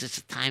now, this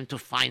is time to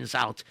find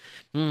out.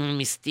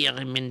 Me steer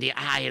him in the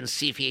eye and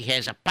see if he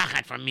has a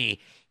pachat from me.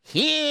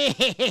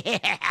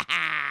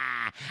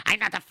 I'm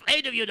not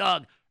afraid of you,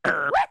 dog.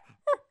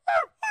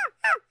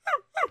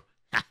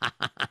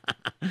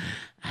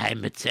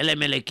 I'm a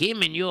Tzelem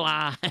Elokim and you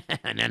are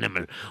an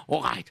animal.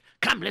 All right,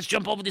 come, let's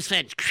jump over this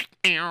fence.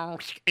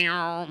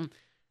 And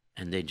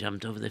they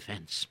jumped over the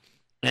fence.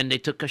 And they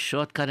took a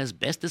shortcut as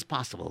best as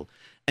possible.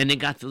 And they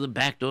got through the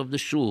back door of the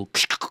shul.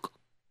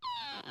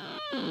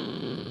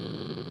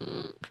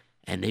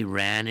 And they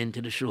ran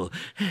into the shul.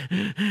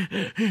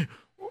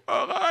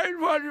 All right,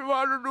 what do you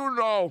want to do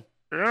now?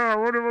 Yeah,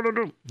 what do you want to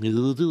do?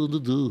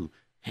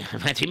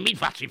 What do you mean,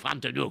 what do you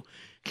want to do?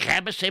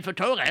 Grab a Sefer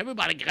Torah.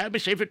 Everybody grab a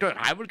Sefer Torah.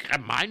 I will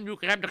grab mine, you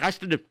grab the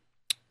rest of the...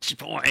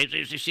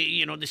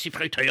 the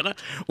Sefer Torah,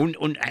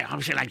 and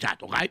everything like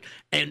that, all right?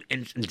 And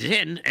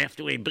then,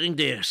 after we bring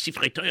the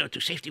Sefer Torah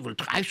to safety, we'll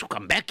try to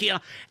come back here,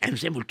 and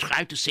then we'll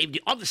try to save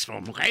the others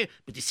from, okay?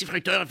 But the Sefer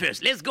Torah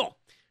first. Let's go.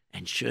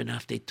 And sure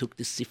enough, they took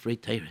the Sefer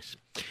Torahs.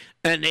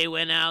 And they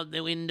went out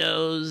the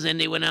windows, and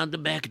they went out the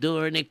back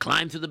door, and they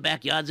climbed through the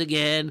backyards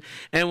again.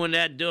 And when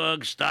that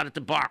dog started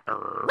to bark,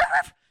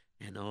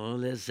 and all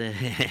this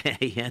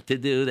he had to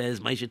do,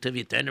 as Moishe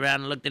Tuvia turned around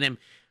and looked at him.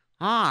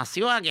 Oh,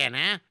 see you again,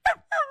 huh?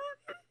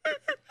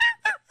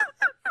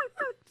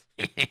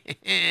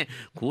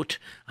 Good.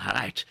 All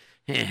right.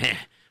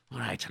 All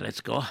right,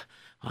 let's go.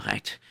 All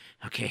right.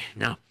 Okay,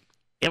 now,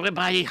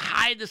 everybody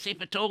hide the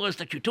Sefer Torahs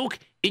that you took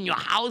in your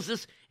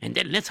houses, and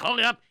then let's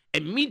hurry up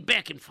and meet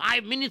back in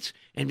 5 minutes,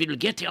 and we'll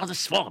get the other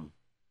swarm.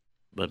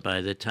 But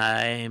by the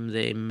time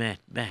they met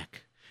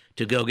back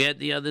to go get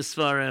the other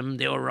swarm,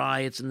 there were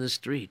riots in the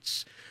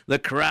streets. The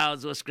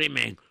crowds were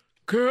screaming,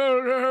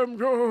 "Kill them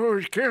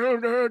Jews!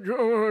 Kill the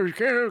Jews!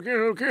 Kill!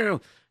 Kill!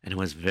 Kill!" And it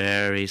was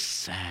very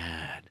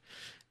sad.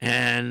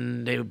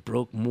 And they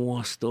broke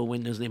more store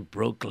windows, and they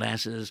broke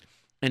glasses,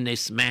 and they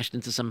smashed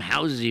into some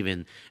houses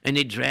even, and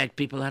they dragged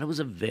people out. It was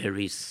a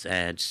very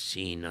sad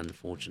scene,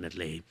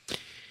 unfortunately.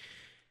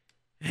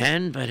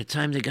 And by the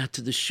time they got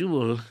to the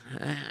shul,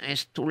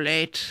 it's too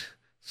late.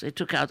 So they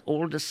took out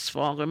all the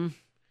svarim,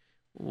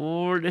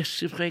 all the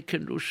Sefer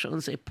Kedusha,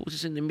 and they put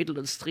it in the middle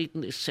of the street,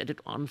 and they set it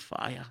on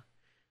fire.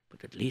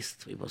 But at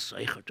least we were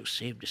zeicher to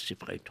save the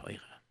Sefer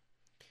Torah.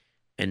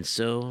 And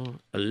so,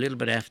 a little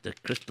bit after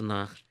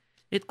Kristallnacht,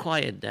 it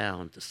quieted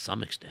down to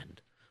some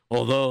extent,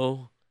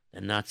 although the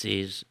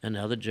Nazis and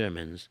other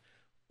Germans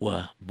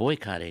were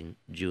boycotting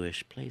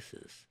Jewish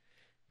places,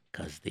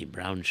 because the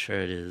brown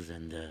shirters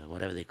and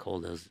whatever they call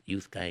those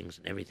youth gangs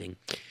and everything,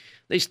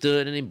 they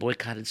stood and they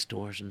boycotted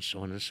stores and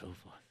so on and so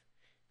forth.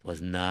 It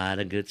was not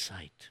a good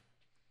sight.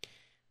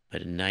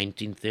 But in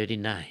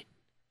 1939,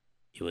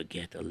 it would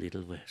get a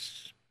little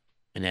worse.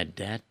 And at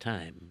that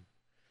time,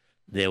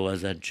 there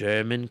was a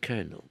German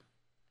colonel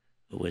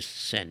who was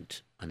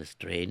sent on a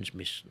strange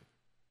mission.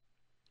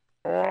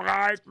 All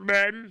right,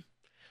 men.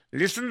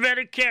 Listen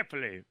very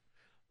carefully.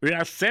 We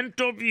are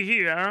sent over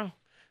here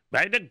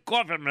by the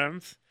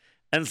government,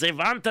 and they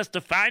want us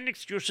to find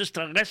excuses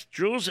to arrest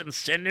Jews and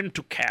send them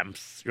to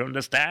camps. You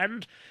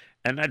understand?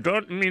 And I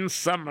don't mean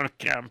summer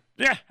camp.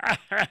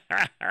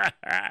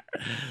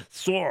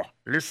 So,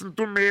 listen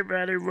to me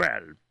very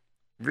well.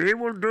 We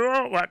will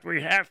do what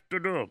we have to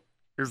do.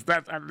 Is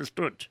that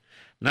understood?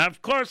 Now,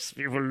 of course,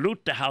 we will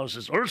loot the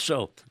houses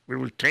also. We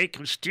will take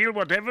and steal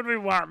whatever we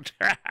want.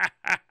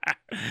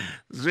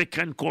 They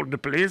can call the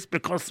police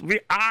because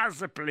we are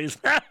the police.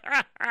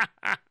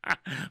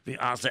 We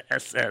are the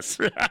SS.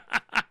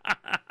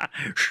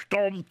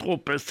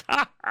 Stormtroopers.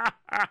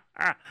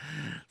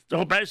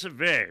 So, by the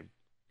way,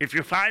 if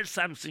you find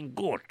something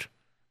good,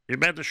 you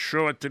better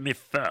show it to me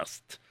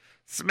first.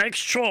 So make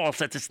sure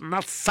that it's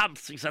not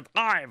something that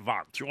I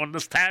want. You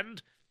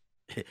understand?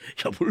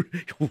 Jawohl,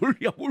 jawohl,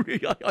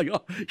 jawohl, ja, ja, ja,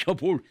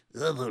 jawohl,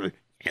 jawohl,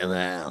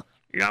 jawohl,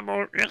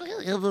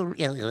 Jawohl.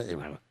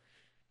 jawohl.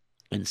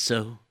 And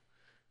so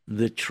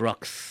the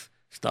trucks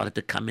started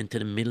to come into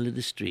the middle of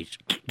the streets.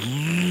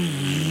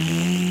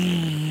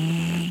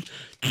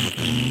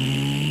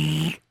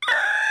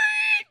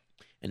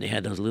 And they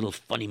had those little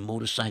funny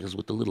motorcycles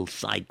with the little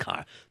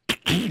sidecar.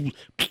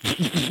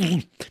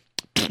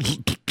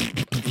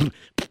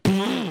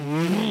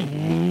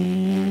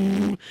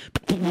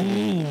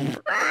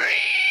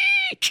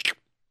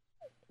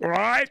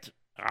 Right,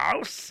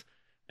 house,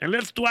 and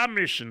let's do our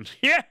mission.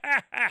 Yeah.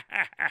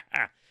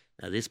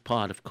 Now, this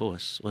part, of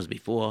course, was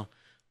before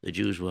the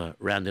Jews were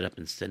rounded up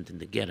and sent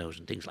into ghettos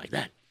and things like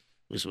that.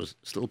 This was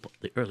still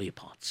the earlier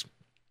parts.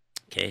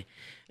 Okay,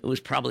 it was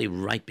probably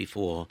right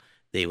before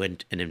they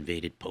went and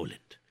invaded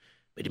Poland.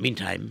 But in the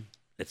meantime,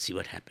 let's see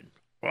what happened.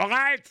 All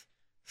right,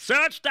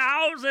 search the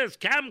houses.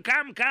 Come,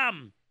 come,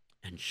 come.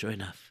 And sure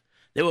enough,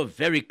 they were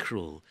very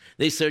cruel.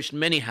 They searched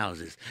many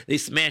houses. They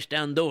smashed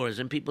down doors,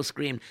 and people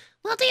screamed,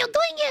 "What are you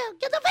doing here?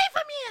 Get away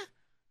from here!"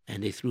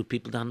 And they threw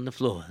people down on the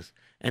floors,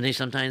 and they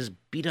sometimes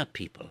beat up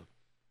people.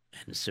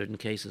 And in certain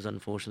cases,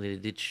 unfortunately,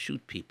 they did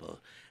shoot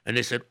people. And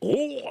they said,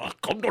 "Oh, I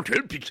could not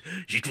help it.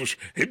 It was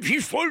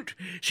his fault.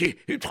 He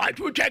tried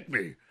to attack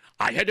me.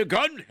 I had a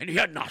gun, and he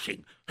had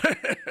nothing.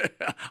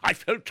 I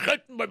felt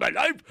threatened by my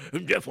life,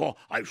 and therefore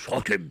I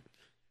shot him."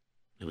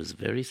 It was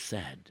very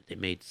sad. They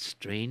made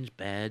strange,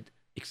 bad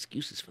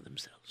excuses for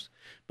themselves.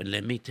 But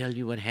let me tell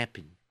you what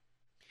happened.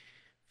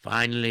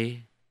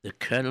 Finally, the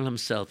colonel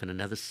himself and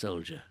another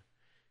soldier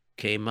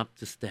came up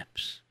the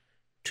steps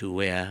to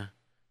where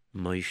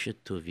Moishe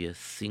Tuvia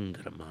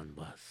Singerman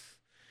was.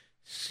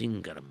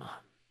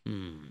 Singerman.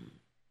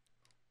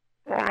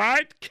 All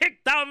right,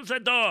 kick down the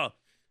door.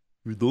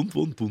 We don't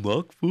want to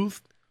knock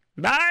first.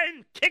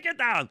 Nein, kick it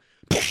down.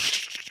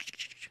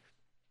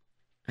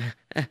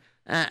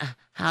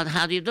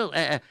 How do you do?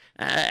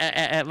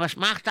 Was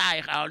macht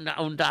ihr?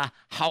 Und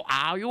how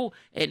are you?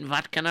 And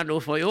what can I do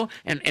for you?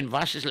 And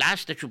what is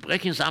last that you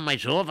break inside my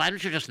door? Why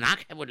don't you just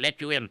knock? I would let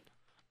you in.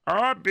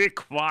 Oh, be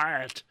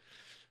quiet.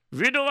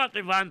 We do what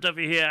we want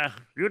over here.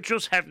 You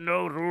just have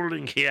no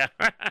ruling here.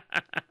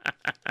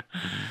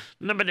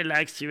 Nobody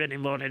likes you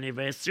anymore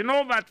anyways. You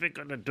know what we're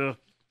gonna do?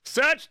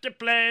 Search the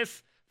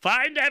place.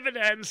 Find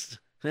evidence.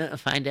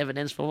 Find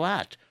evidence for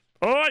what?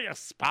 Oh, your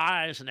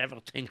spies and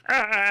everything.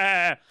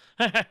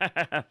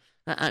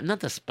 I'm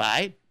not a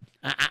spy.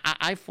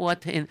 I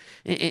fought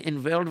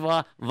in World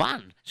War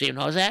I. So you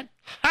know that?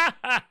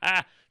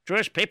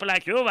 Jewish people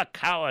like you were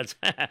cowards.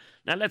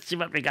 Now let's see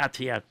what we got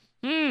here.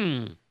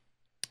 Why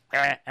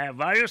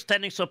are you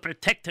standing so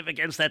protective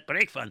against that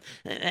break fund?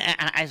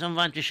 I don't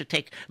want you should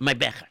take my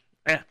becher.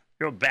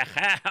 Your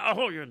becher?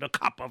 Oh, you're the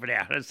cop over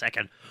there. A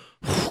second.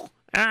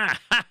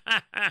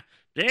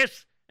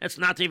 This? It's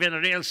not even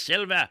real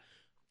silver.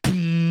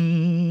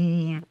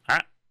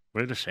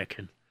 Wait a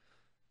second.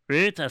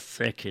 Wait a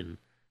second.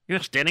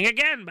 You're standing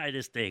again by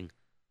this thing.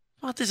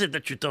 What is it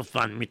that you don't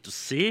want me to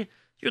see?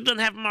 You don't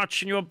have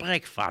much in your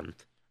break fund.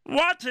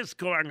 What is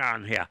going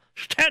on here?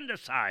 Stand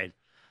aside.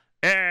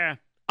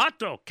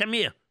 Otto, come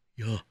here.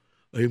 Yeah,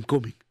 I am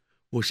coming.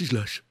 What is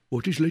that?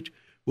 What is that?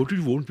 What do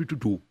you want me to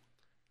do?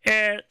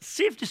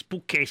 See if this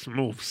bookcase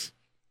moves.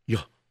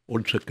 Yeah,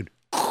 1 second.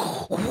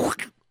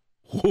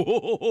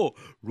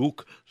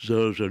 Look,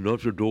 there's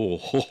another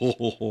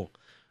door.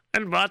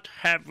 And what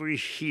have we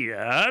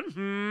here?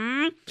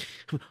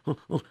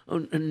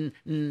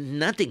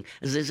 Nothing.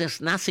 There's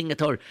nothing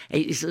at all.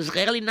 It's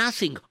really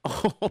nothing.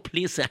 Oh,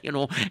 please,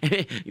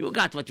 you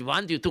got what you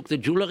want. You took the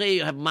jewelry.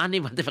 You have money,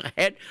 whatever I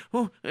had.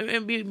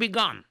 Be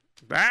gone.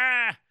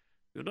 Bah,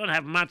 you don't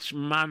have much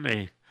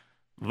money.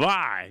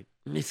 Why?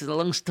 This is a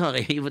long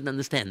story. You wouldn't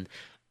understand.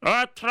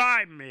 Oh,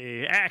 try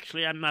me.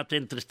 Actually, I'm not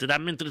interested.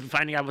 I'm interested in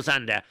finding out what's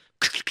under.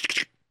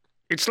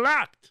 It's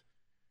locked.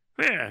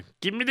 Here,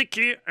 give me the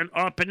key and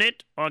open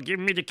it, or give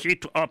me the key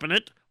to open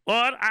it, or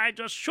I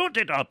just shoot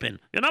it open.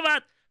 You know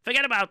what?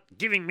 Forget about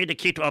giving me the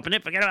key to open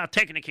it. Forget about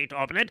taking the key to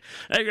open it.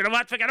 You know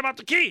what? Forget about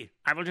the key.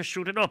 I will just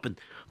shoot it open.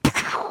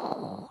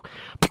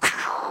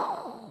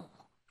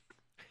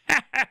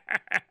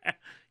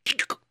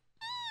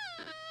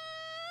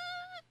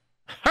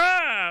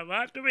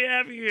 What do we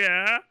have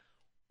here?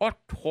 A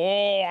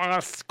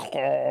Torah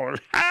scroll.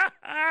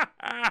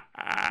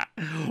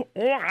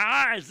 All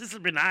right, this will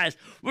be nice.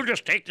 We'll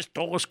just take this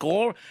Torah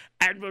scroll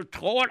and we'll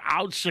throw it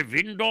out the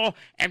window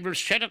and we'll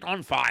set it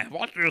on fire.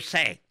 What do you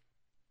say?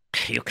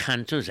 You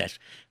can't do that.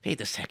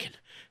 Wait a second.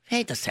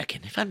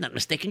 If I'm not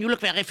mistaken, you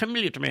look very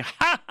familiar to me.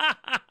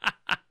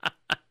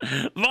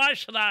 Why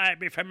should I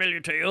be familiar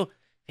to you?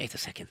 Wait a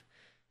second.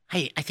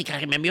 I think I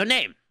remember your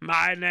name.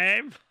 My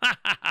name?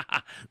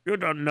 You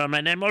don't know my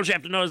name. All you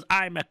have to know is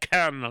I'm a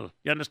colonel.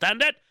 You understand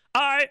that?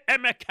 I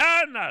am a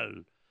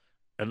colonel.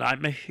 And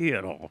I'm a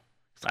hero.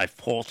 I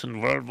fought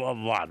in World War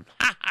One.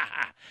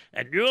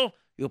 And you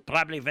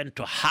probably went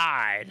to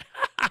hide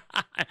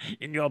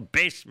in your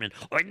basement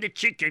or in the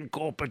chicken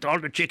coop with all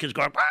the chickens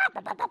going.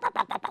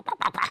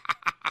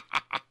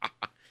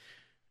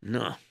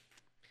 No,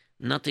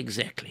 not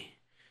exactly.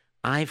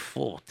 I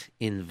fought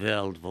in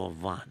World War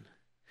One.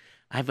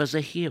 I was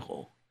a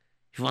hero.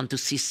 You want to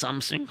see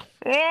something?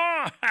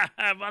 Oh,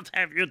 what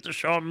have you to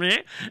show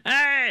me?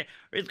 Hey,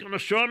 it's going to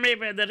show me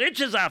where the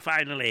riches are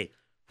finally.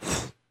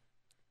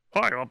 Oh,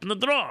 I open the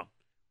drawer.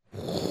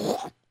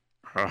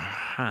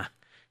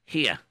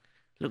 Here,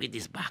 look at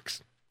this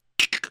box.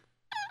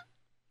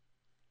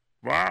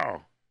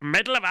 Wow.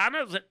 Medal of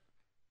Honor?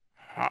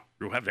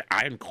 You have the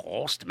Iron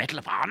Cross, the Medal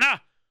of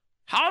Honor?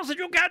 How did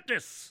you get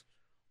this?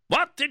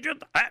 What did you...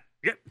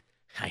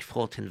 I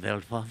fought in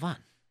World War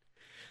One.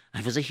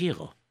 I was a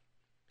hero.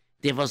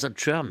 There was a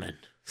German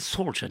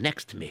soldier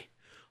next to me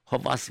who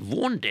was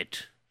wounded,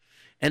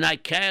 and I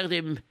carried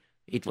him.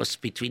 It was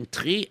between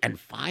 3 and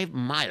 5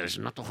 miles,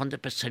 not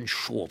 100%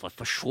 sure, but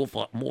for sure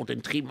for more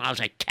than 3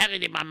 miles. I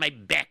carried him on my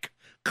back,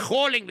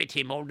 crawling with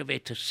him all the way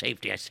to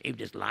safety. I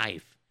saved his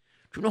life.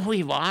 Do you know who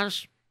he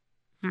was?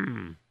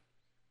 Wait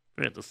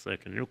a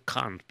second, you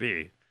can't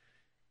be.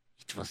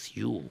 It was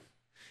you.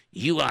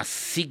 You are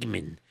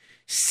Sigmund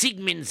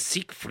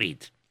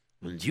Siegfried,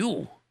 and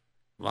you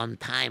one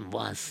time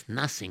was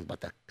nothing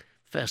but a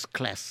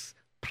first-class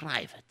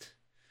private.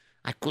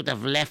 I could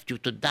have left you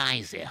to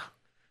die there,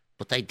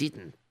 but I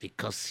didn't,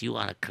 because you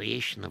are a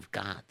creation of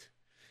God.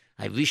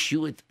 I wish you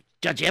would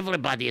judge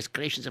everybody as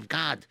creations of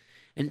God,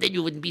 and then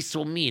you wouldn't be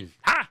so mean.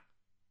 Ha!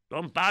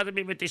 Don't bother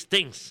me with these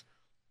things.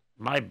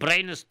 My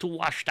brain is too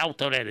washed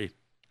out already.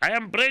 I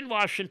am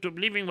brainwashed into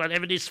believing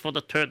whatever it is for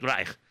the Third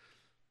Reich.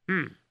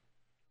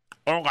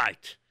 All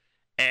right.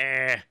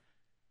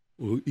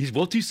 Is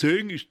what he's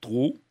saying is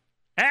true?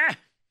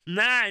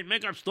 Nah,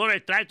 make up story,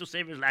 try to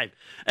save his life.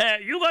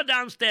 You go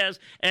downstairs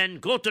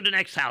and go to the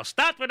next house.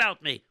 Start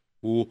without me.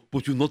 Oh,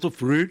 but you're not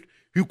afraid?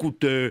 You could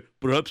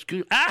perhaps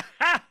kill...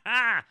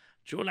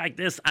 You like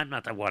this, I'm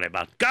not worried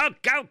about. Go,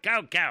 go,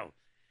 go, go.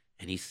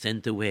 And he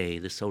sent away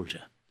the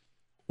soldier.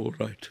 All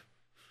right.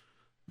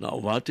 Now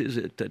what is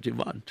it that you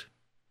want?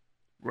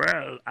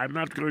 Well, I'm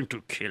not going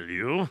to kill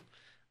you.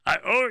 I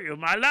owe you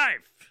my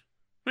life.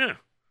 Yeah,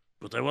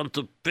 but I want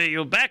to pay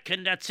you back,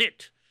 and that's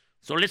it.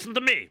 So listen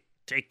to me.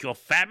 Take your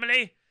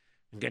family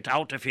and get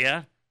out of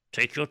here.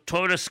 Take your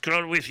Torah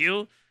scroll with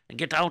you and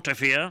get out of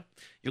here.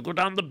 You go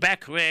down the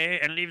back way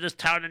and leave this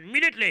town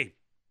immediately.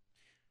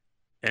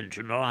 And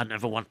you know, I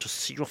never want to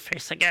see your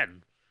face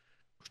again.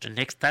 The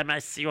next time I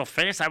see your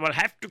face, I will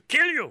have to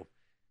kill you.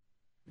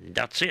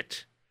 That's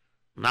it.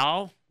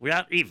 Now we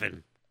are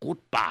even.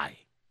 Goodbye.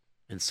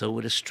 And so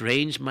with a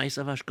strange mice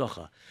of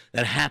Hashgacha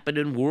that happened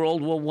in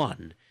World War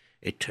One,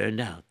 it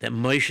turned out that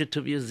Moishe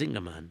Tuvia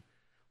Zingerman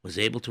was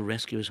able to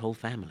rescue his whole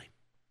family.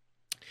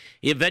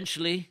 He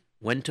eventually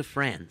went to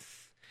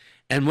France.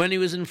 And when he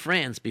was in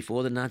France,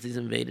 before the Nazis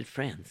invaded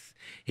France,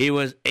 he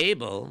was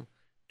able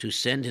to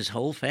send his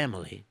whole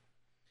family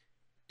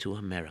to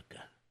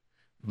America.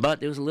 But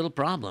there was a little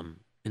problem.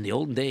 In the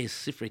olden days,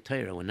 Sefer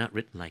Torah were not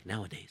written like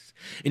nowadays.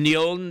 In the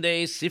olden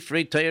days,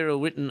 Sefer Torah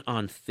were written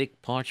on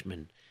thick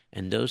parchment,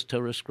 and those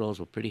Torah scrolls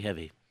were pretty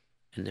heavy.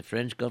 And the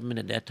French government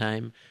at that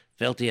time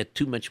felt he had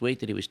too much weight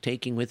that he was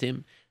taking with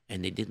him,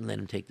 and they didn't let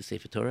him take the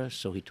Sefer Torah,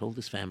 so he told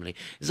his family,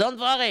 "Don't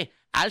worry,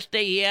 I'll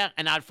stay here,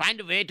 and I'll find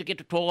a way to get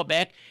the Torah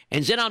back,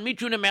 and then I'll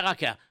meet you in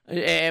America.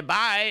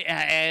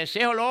 Bye.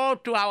 Say hello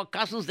to our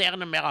cousins there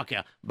in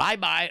America.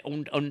 Bye-bye,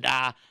 and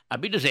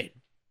Wiedersehen."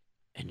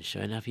 And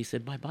sure enough, he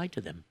said bye-bye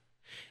to them.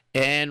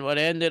 And what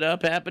ended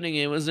up happening,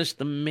 it was just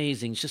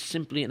amazing, just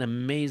simply an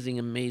amazing,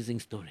 amazing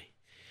story.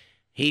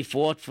 He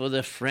fought for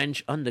the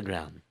French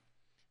underground.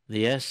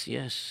 Yes,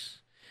 yes.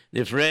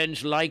 The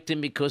French liked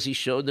him because he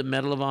showed the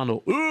Medal of Honor.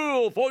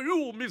 "Oh, for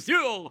you,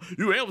 monsieur,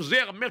 you have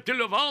their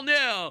Medal of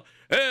Honor.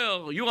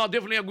 You are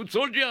definitely a good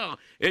soldier,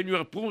 and you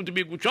have proven to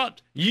be a good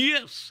shot.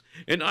 Yes,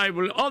 and I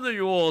will honor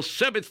your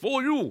Sabbath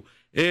for you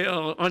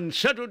on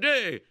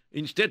Saturday.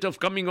 Instead of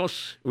coming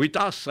with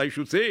us, I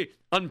should say,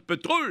 on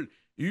patrol,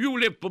 you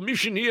will have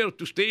permission here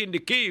to stay in the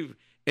cave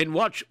and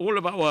watch all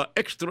of our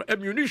extra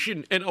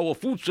ammunition and our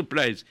food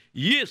supplies.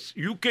 Yes,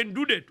 you can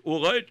do that,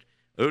 all right?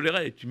 All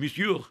right,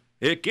 monsieur.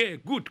 Okay,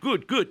 good.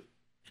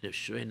 And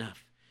sure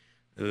enough,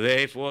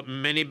 they fought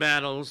many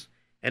battles,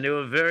 and they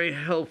were very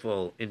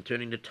helpful in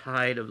turning the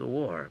tide of the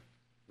war.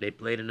 They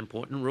played an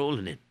important role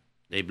in it.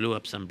 They blew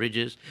up some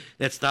bridges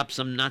that stopped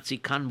some Nazi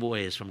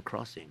convoys from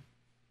crossing.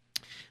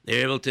 They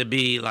were able to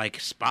be like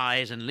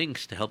spies and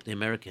links to help the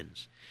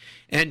Americans.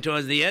 And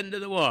towards the end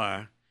of the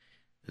war,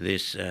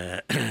 this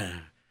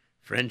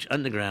French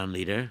underground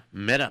leader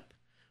met up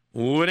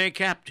with a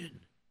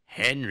captain,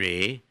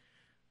 Henry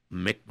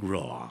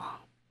McGraw.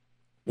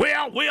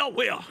 Well.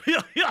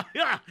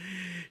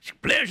 It's a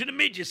pleasure to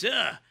meet you,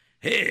 sir.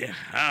 Hey,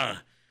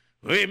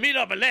 we meet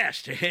up at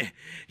last.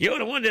 You're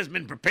the one that's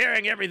been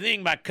preparing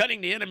everything by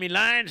cutting the enemy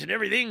lines and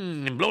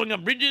everything and blowing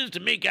up bridges to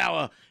make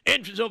our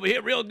entrance over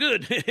here real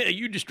good.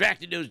 You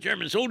distracted those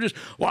German soldiers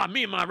while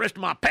me and the rest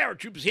of my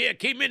paratroopers here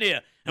came in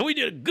here, and we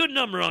did a good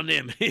number on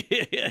them.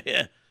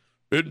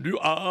 And you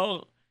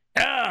are?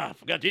 I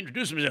forgot to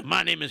introduce myself.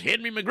 My name is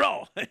Henry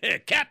McGraw.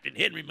 Captain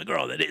Henry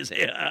McGraw, that is.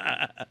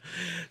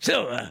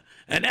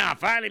 And now I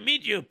finally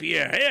meet you,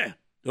 Pierre.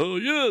 Oh,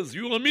 yes,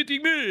 you are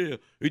meeting me.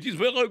 It is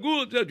very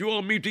good that you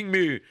are meeting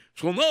me.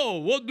 So now,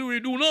 what do we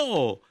do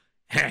now?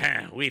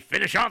 We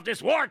finish off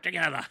this war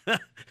together.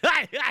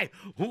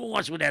 Who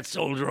was with that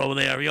soldier over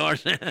there of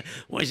yours?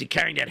 Why is he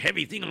carrying that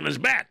heavy thing on his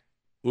back?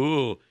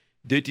 Oh,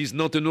 that is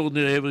not an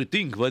ordinary heavy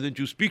thing. Why don't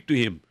you speak to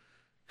him?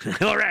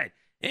 All right.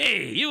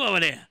 Hey, you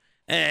over there.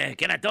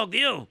 Can I talk to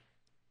you?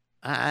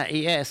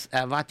 Yes.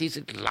 What is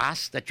it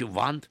last that you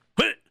want?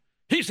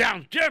 He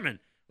sounds German.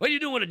 What are you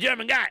doing with a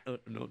German guy?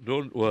 No,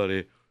 don't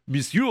worry.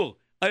 Monsieur,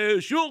 I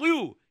assure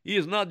you, he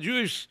is not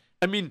Jewish.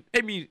 I mean,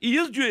 he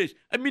is Jewish.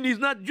 He's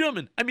not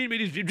German.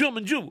 He's a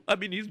German Jew.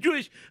 He's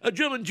Jewish, a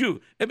German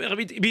Jew.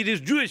 He is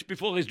Jewish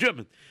before he's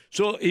German.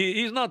 So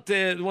he's not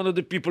one of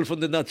the people from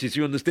the Nazis,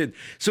 you understand?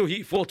 So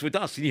he fought with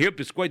us, and he helped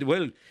us quite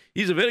well.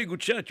 He's a very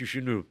good shot, you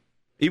should know.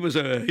 He was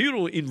a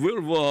hero in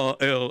World War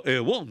I.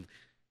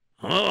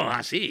 Oh,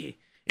 I see.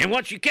 And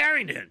what you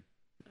carrying then?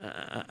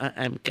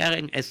 I'm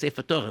carrying a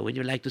Sefer Torah. Would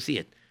you like to see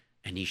it?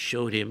 And he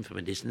showed him from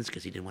a distance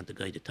because he didn't want the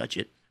guy to touch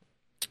it.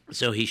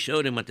 So he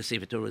showed him what the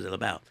Sefer Torah was all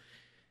about.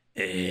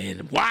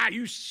 And why are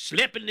you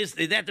schlepping this?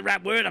 Is that the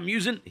right word I'm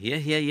using? Yeah.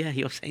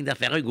 You're saying that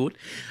very good.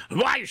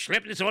 Why are you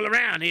schlepping this all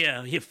around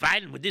here? You're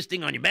fighting with this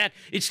thing on your back.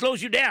 It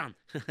slows you down.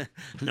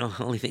 No,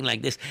 only thing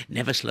like this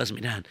never slows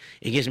me down.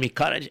 It gives me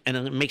courage, and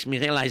it makes me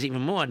realize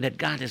even more that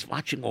God is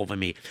watching over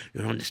me.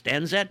 You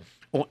understand that?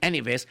 Or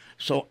anyways,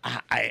 so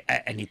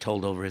and he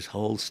told over his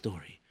whole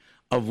story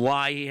of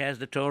why he has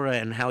the Torah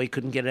and how he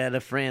couldn't get it out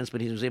of France, but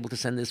he was able to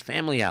send his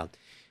family out.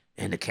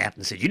 And the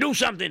captain said, "You know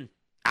something?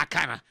 I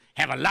kind of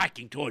have a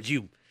liking towards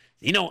you.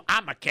 You know,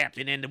 I'm a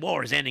captain and the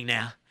war is ending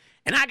now.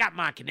 And I got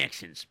my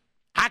connections.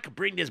 I could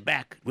bring this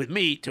back with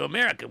me to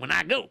America when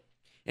I go.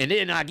 And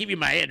then I'll give you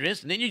my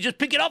address and then you just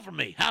pick it up from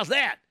me. How's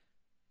that?"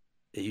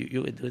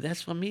 You would do that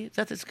for me?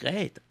 That is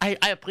great. I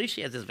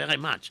appreciate this very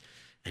much.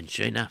 And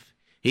sure enough,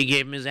 he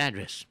gave him his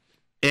address.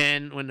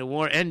 And when the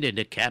war ended,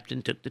 the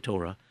captain took the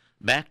Torah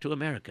back to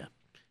America.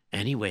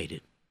 And he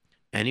waited.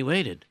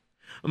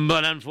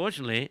 But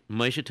unfortunately,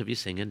 Moishe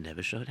Tuvia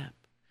never showed up.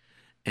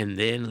 And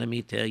then let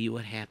me tell you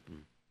what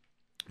happened.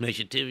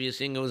 Moishe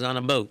Tuvia was on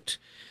a boat.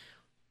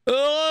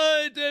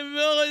 "Oh, I'm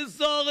very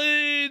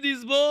sorry.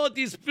 This boat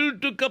is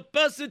filled to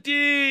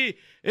capacity.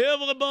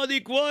 Everybody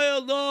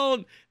quiet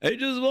down. I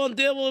just want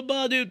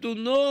everybody to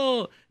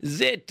know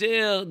that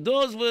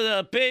those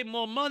who pay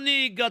more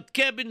money got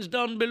cabins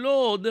down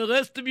below. The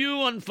rest of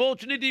you,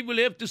 unfortunately, will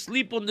have to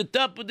sleep on the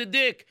top of the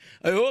deck.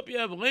 I hope you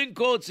have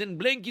raincoats and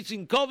blankets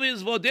and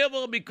covers,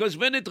 whatever, because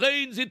when it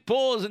rains, it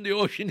pours in the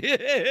ocean."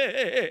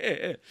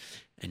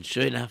 And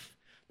sure enough,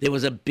 there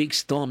was a big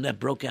storm that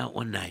broke out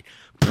one night.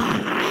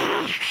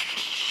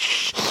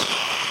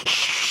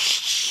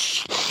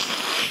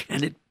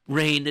 And it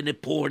rained and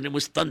it poured and it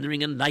was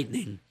thundering and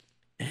lightning.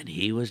 And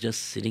he was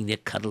just sitting there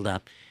cuddled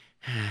up.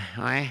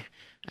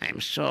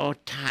 I'm so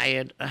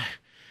tired.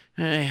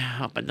 I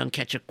hope I don't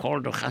catch a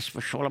cold or chas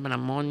v'sholem and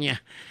ammonia.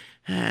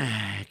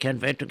 I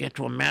can't wait to get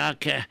to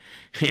America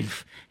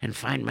and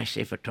find my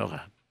Sefer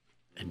Torah.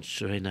 And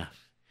sure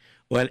enough,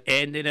 What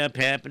ended up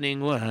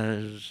happening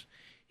was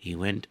he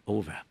went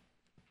over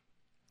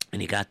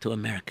and he got to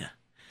America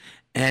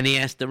and he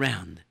asked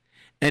around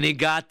and he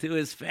got to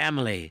his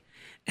family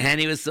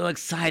and he was so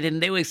excited and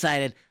they were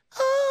excited.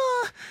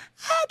 Oh,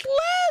 at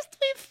last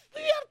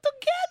we are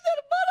together,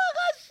 Baruch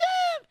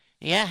Hashem.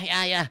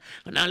 Yeah.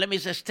 Well, now let me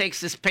just take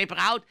this paper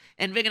out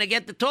and we're going to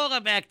get the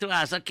Torah back to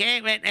us,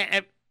 okay? Wait,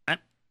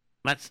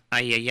 what's,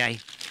 ay.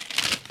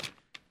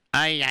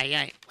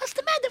 What's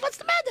the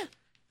matter?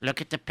 Look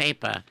at the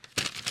paper.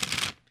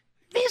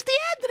 Where's the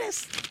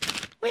address?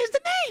 Where's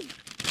the name?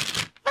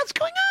 What's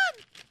going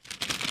on?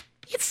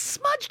 It's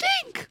smudged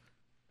ink.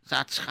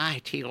 That's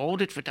right. He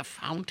wrote it with a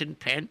fountain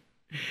pen.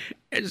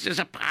 This is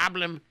a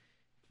problem.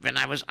 When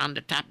I was on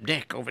the top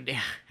deck over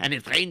there, and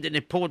it rained and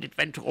it poured, it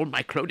went through all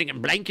my clothing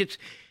and blankets,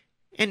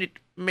 and it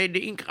made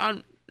the ink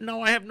run.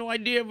 Now I have no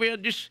idea where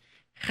this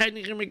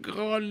Henry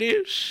McGraw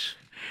lives.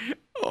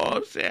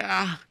 Oh,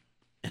 Sarah.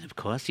 And of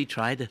course, he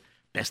tried the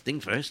best thing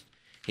first.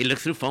 He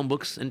looked through phone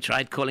books and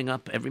tried calling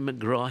up every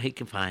McGraw he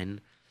could find.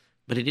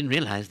 But he didn't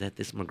realize that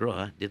this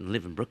McGraw didn't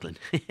live in Brooklyn.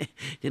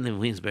 Didn't live in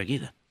Williamsburg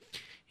either.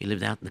 He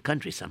lived out in the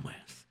country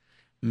somewhere.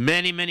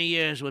 Many, many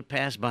years would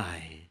pass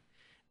by.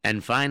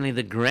 And finally,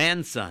 the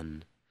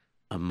grandson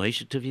of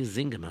Moishe Tuvia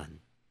Zingerman,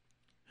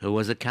 who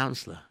was a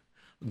counselor,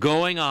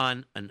 going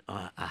on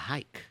a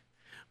hike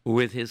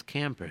with his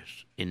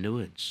campers in the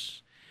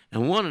woods.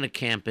 And one of the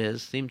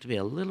campers seemed to be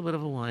a little bit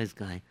of a wise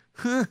guy.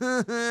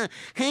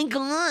 Hey,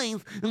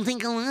 guys,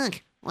 take a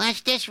look.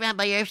 Watch this,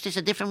 Rabbi Erps. There's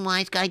a different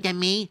wise guy than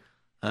me.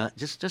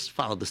 Just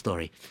follow the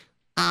story.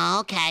 Oh,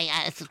 okay.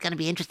 It's going to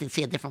be interesting to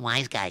see a different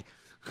wise guy.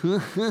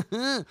 So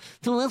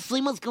let's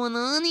see what's going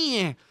on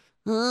here.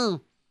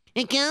 Oh.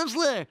 Hey,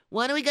 counselor,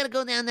 why do we got to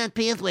go down that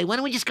pathway? Why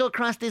don't we just go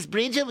across this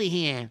bridge over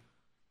here?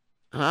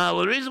 Well,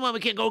 the reason why we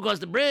can't go across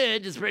the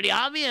bridge is pretty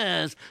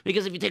obvious.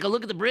 Because if you take a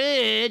look at the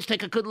bridge,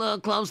 take a good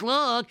look, close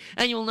look,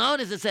 and you'll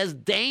notice it says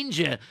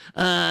danger.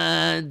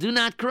 Do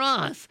not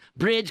cross.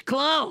 Bridge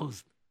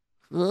closed.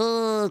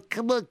 Oh,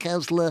 come on,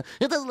 counselor.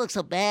 It doesn't look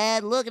so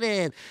bad. Look at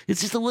it.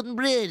 It's just a wooden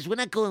bridge. We're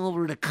not going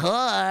over in a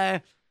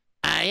car.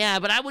 Yeah,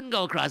 but I wouldn't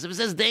go across. If it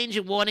says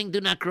danger, warning,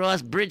 do not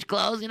cross, bridge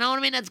closed, you know what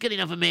I mean? That's good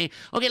enough for me.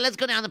 Okay, let's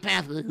go down the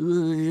pathway. I'm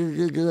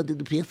going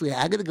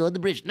to go on the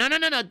bridge. No,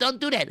 don't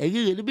do that. I'm going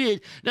to go on the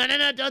bridge.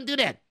 No, don't do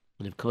that.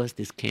 And of course,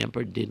 this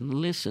camper didn't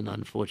listen,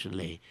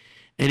 unfortunately.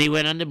 And he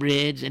went on the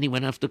bridge, and he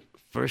went off the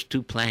first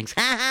two planks.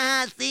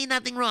 See,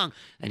 nothing wrong.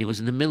 And he was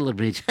in the middle of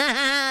the bridge.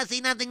 See,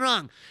 nothing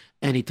wrong.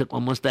 And he took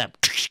one more step.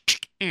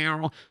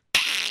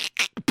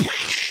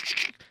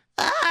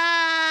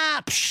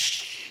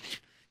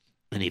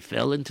 And he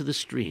fell into the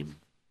stream.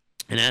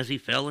 And as he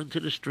fell into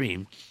the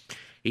stream,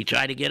 he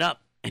tried to get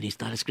up, and he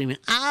started screaming,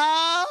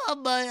 "Oh,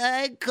 my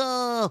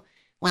ankle!"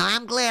 Well,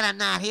 I'm glad I'm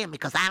not him,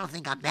 because I don't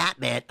think I'm that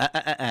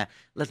bad.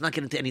 Let's not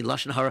get into any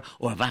Lashon Hara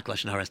or Avak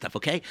Lashon Hara stuff,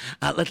 okay?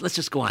 Let's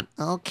just go on.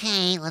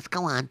 Okay, let's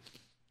go on.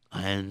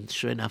 And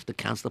sure enough, the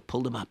counselor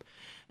pulled him up,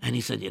 and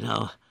he said,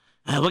 we're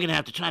going to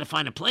have to try to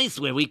find a place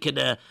where we could,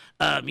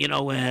 help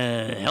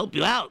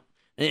you out.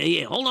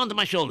 Yeah, hold on to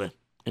my shoulder.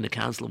 And the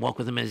counselor walked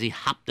with him as he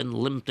hopped and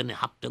limped and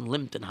hopped and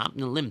limped and hopped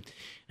and limped.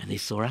 And they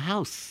saw a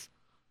house.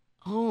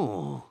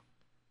 Oh,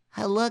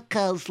 hello,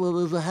 counselor,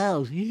 there's a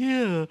house.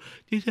 Yeah,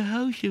 there's a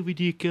house over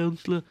there,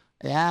 counselor.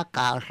 Yeah,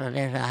 counselor,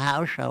 there's a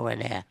house over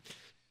there.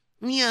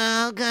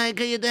 Yeah, okay,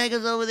 can you take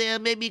us over there?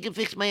 Maybe you can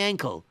fix my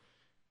ankle.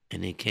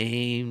 And they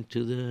came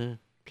to the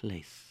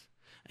place.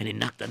 And he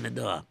knocked on the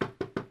door.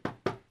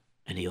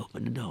 And he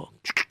opened the door.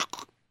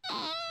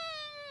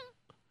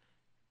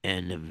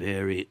 And a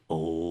very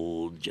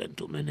old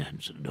gentleman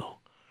answered the door.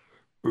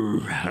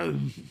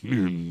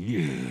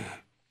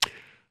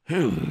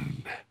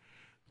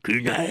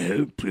 Can I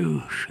help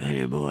you,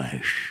 sonny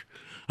boys?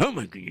 Oh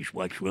my goodness,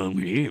 what's wrong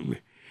with him?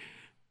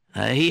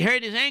 He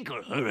hurt his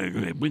ankle. All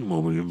right, bring him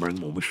over here,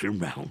 sit him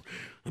down.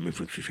 Let me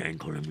fix his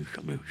ankle, let me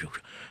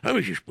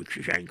just fix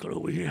his ankle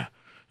over here.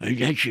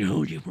 That should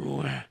hold you for a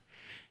while.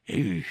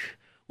 Hey,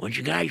 what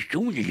you guys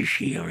doing in this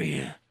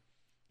area?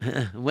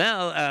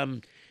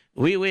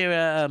 We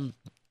were,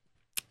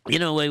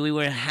 we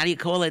were, how do you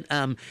call it?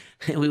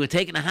 We were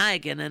taking a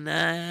hike, and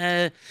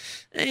then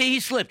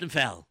he slipped and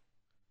fell.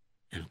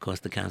 And of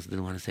course, the counselor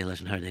didn't want to say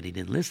Lashon Hara that he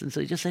didn't listen,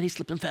 so he just said he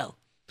slipped and fell.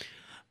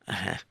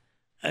 I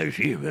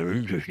see, very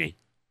interesting.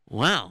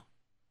 Wow.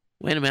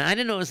 Wait a minute, I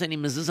didn't notice any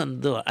mezuzah on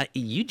the door.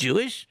 You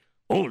Jewish?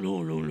 Oh,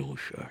 no,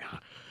 sir.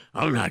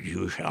 I'm not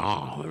Jewish at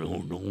all.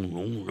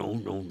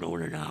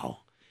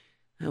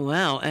 No.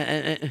 Wow.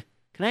 Can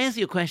I ask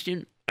you a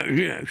question?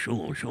 Yeah, sure.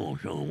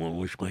 What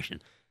was the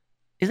question?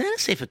 Is that a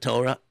Sefer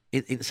Torah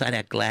inside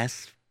that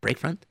glass break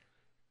front?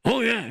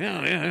 Oh,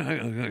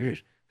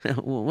 yeah.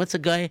 What's a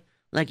guy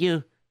like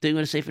you doing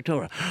with a Sefer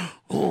Torah?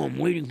 Oh, I'm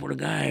waiting for the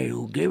guy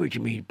who gave it to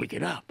me to pick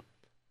it up.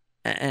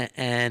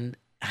 And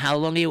how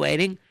long are you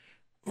waiting?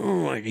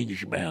 Oh, I think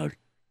it's about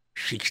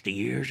 60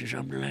 years or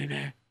something like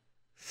that.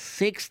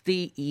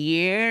 60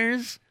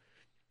 years?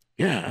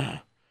 Yeah.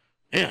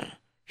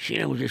 See,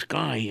 there was this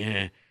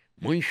guy,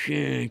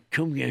 Moishe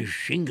Tuvia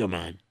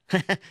Zingerman.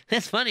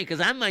 That's funny,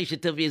 because I'm Moishe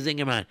Tuvia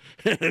Zingerman.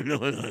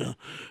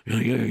 No,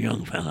 you're a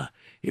young fella.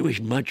 He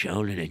was much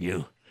older than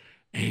you.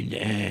 And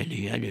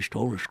he had this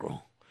Torah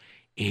scroll.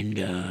 And,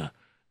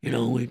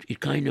 it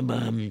kind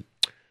of,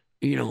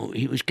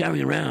 he was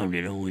carrying around,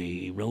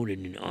 he wrote it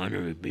in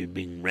honor of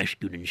being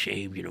rescued and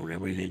saved, and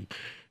everything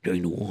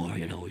during the war.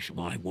 He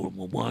survived World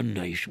War One,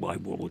 he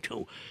survived World War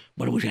Two.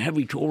 But it was a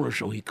heavy Torah,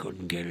 so he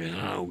couldn't get it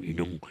out,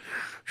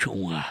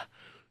 So,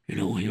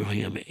 here I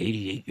am,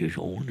 88 years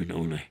old,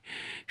 and I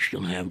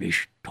still have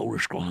this Torah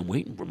scroll I'm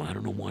waiting for him. I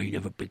don't know why he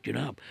never picked it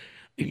up.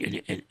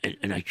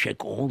 And I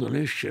check all the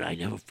lists, and I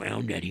never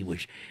found that he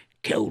was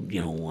killed,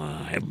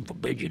 heaven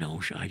forbid,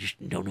 so I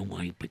just don't know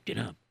why he picked it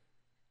up.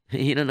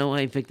 You don't know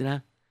why he picked it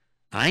up?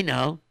 I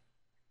know.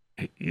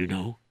 You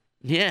know?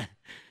 Yeah.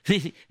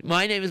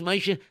 My name is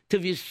Moishe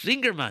Tuvia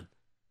Zingerman.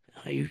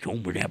 You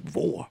told me that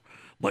before.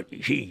 But,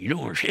 you see, you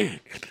don't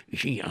understand. You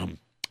see,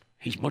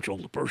 he's a much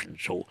older person,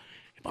 so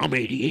if I'm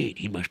 88,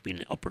 he must be in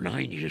the upper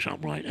 90s or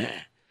something like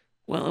that.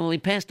 Well, he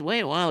passed away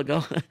a while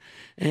ago.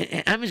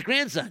 I'm his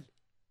grandson.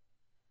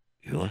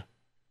 You are?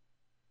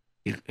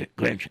 Your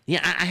grandson?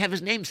 Yeah, I have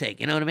his namesake,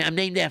 you know what I mean? I'm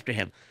named after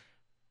him.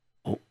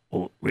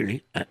 Oh,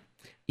 really?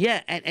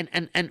 Yeah,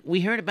 and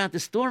we heard about the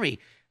story.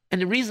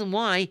 And the reason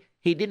why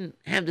he didn't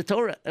have the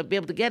Torah, be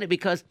able to get it,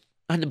 because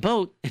on the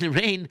boat, in the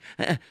rain,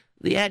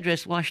 the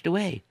address washed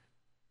away.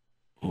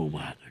 Oh,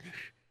 my goodness.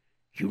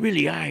 You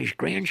really are his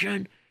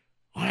grandson?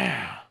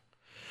 Wow.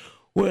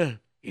 Well,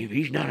 if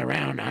he's not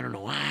around, I don't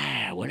know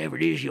why. Whatever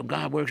it is,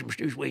 God works in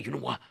mysterious ways. You know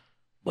what?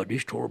 But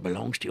this Torah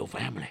belongs to your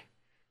family.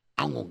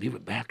 I'm going to give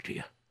it back to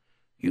you.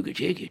 You can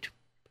take it.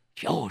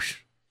 It's yours.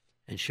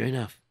 And sure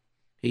enough,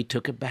 he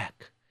took it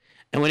back.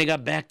 And when he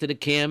got back to the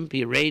camp,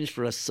 he arranged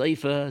for a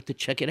Sefer to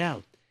check it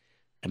out.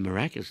 And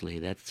miraculously,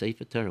 that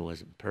Sefer Torah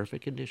was in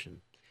perfect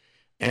condition.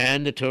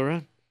 And the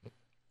Torah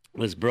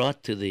was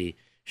brought to the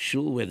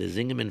shul where the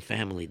Zingerman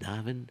family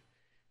davened,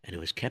 and it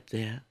was kept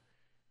there,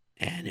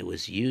 and it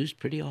was used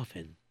pretty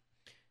often.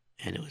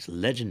 And it was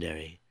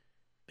legendary,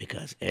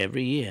 because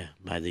every year,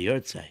 by the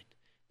Yortzeit,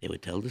 they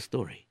would tell the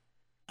story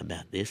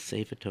about this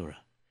Sefer Torah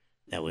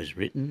that was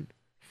written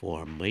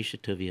for Moishe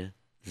Tuvia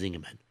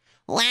Zingerman.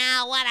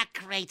 Wow, what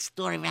a great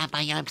story,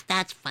 Rabbi Erps.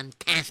 That's a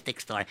fantastic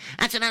story.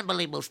 That's an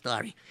unbelievable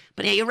story.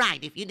 But yeah, you're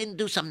right. If you didn't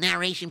do some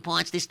narration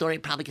parts, this story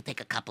probably could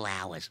take a couple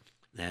hours.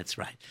 That's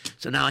right.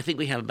 So now I think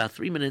we have about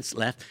 3 minutes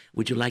left.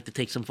 Would you like to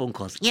take some phone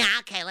calls? Yeah,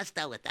 okay, let's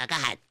do it. Go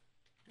ahead.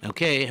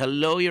 Okay,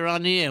 hello, you're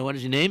on the air. What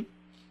is your name?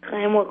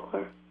 Chaim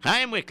Wickler.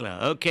 Chaim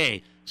Wickler.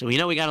 Okay. So we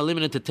know we got to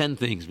limit it to 10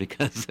 things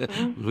because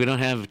we don't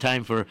have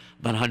time for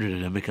about 100 of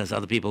them because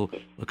other people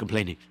were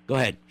complaining. Go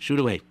ahead. Shoot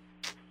away.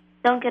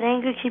 Don't get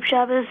angry, keep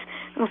Shabbos,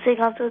 and we'll take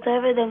off to the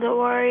Tuvia. Don't get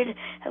worried,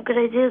 have good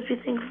ideas, be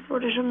thankful for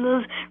what Hashem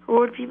does,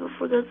 reward people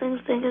for good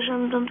things, thank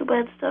Hashem, don't do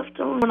bad stuff,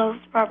 don't ruin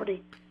else's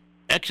property.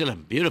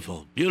 Excellent.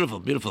 Beautiful. Beautiful.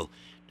 Beautiful.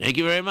 Thank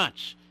you very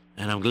much.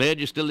 And I'm glad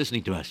you're still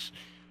listening to us.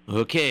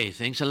 Okay,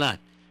 thanks a lot.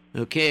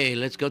 Okay,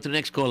 let's go to the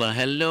next caller.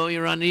 Hello,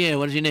 you're on the air.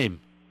 What is your name?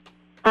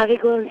 Avi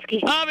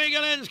Galinsky. Avi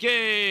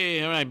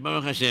Galinsky. All right,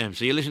 Baruch Hashem.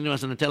 So you're listening to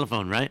us on the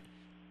telephone, right?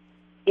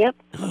 Yep.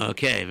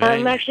 Okay,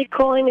 I'm actually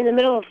calling in the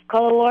middle of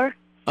color war.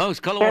 Oh,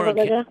 it's color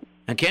war.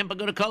 And Camp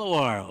go to color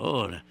war.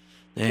 Oh,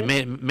 they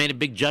made a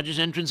big judge's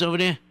entrance over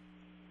there?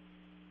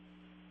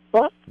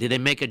 What? Did they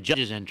make a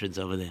judge's entrance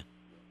over there?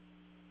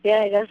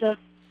 Yeah, I guess so.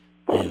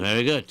 Yeah,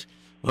 very good.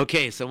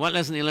 Okay, so what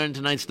lesson did you learn in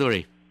tonight's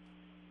story?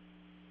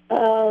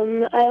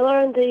 I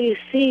learned that you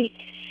see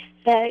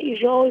that you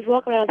should always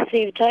walk around to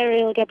see if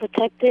Torah will get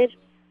protected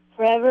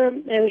forever.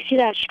 And we see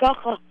that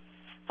shkacha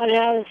on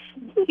how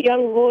this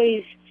young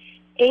boy's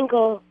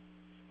ankle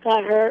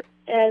got hurt.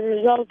 As a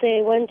result,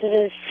 they went to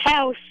this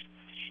house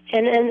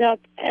and end up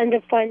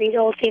finding the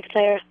old Sefer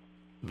Torah.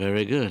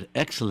 Very good.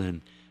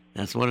 Excellent.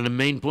 That's one of the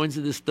main points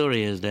of this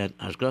story is that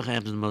Hashgacha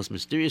happens in the most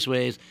mysterious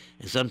ways,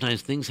 and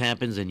sometimes things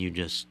happen and you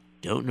just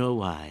don't know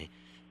why,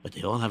 but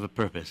they all have a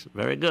purpose.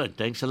 Very good.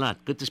 Thanks a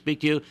lot. Good to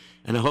speak to you,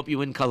 and I hope you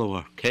win color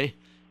war, okay?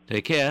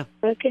 Take care.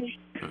 Okay.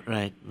 All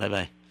right.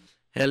 Bye-bye.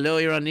 Hello,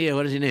 you're on the air.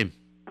 What is your name?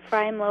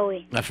 Ephraim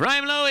Lowy.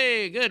 Ephraim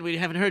Lowy. Good. We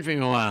haven't heard from you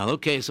in a while.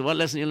 Okay, so what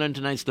lesson you learned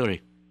tonight's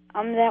story?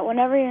 That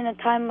whenever you're in a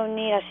time of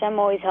need, Hashem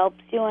always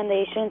helps you, and that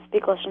you shouldn't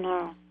speak Lashon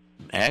Hara.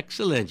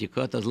 Excellent. You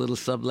caught those little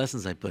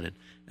sub-lessons I put in.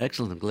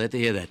 Excellent. I'm glad to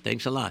hear that.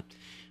 Thanks a lot.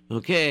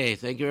 Okay,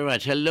 thank you very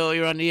much. Hello,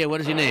 you're on the air.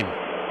 What is your name?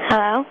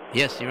 Hello?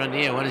 Yes, you're on the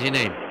air. What is your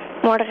name?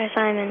 Mordechai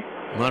Simon.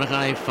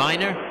 Mordechai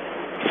Feiner?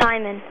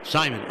 Simon.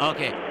 Simon,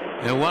 okay.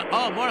 And what?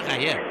 Oh, Mordechai,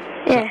 yeah.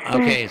 Yeah. So,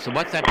 okay, so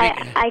what's that big...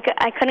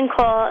 I couldn't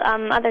call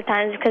other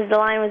times because the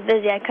line was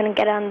busy. I couldn't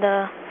get on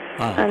the...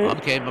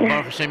 okay, but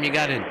Baruch Hashem, you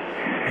got in.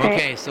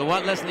 Okay, so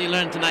what lesson did you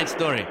learn in tonight's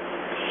story?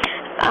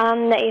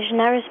 That you should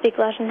never speak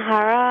Lashon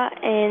Hara,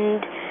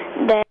 and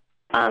that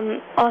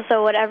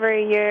also whatever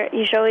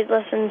you should always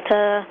listen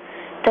to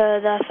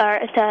the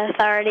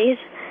authorities.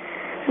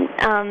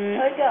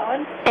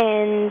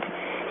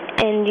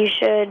 And you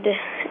should,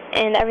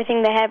 and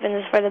everything that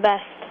happens is for the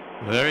best.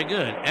 Very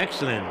good,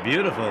 excellent,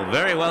 beautiful,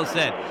 very well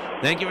said.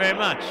 Thank you very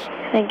much.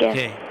 Thank you.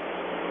 Okay.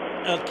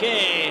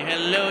 Okay,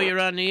 hello, you're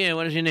on the air.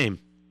 What is your name?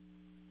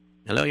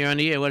 Hello, you're on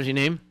the air. What is your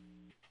name?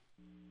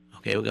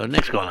 Okay, we'll go to the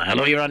next caller.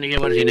 Hello, you're on the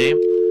air. What is your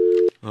name?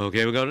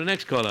 Okay, we'll go to the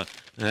next caller.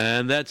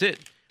 And that's it.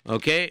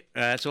 Okay,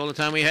 that's all the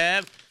time we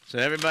have. So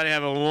everybody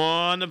have a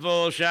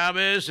wonderful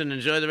Shabbos and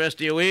enjoy the rest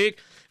of your week.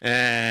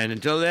 And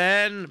until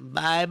then,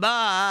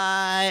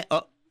 bye-bye.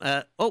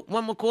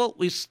 One more call.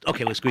 We're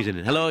squeezing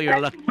in. Hello, you're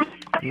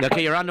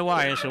okay, you're on the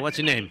wire, so what's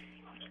your name?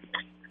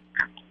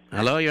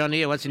 Hello, you're on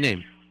the air. What's your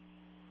name?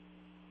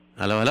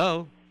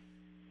 Hello?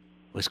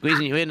 We're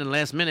squeezing you in the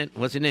last minute.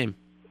 What's your name?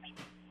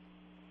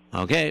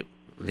 Okay.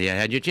 Yeah,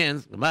 had your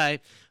chance.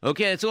 Goodbye.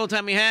 Okay, that's all the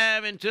time we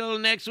have. Until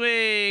next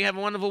week. Have a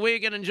wonderful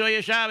week and enjoy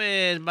your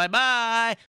Shabbos. Bye-bye.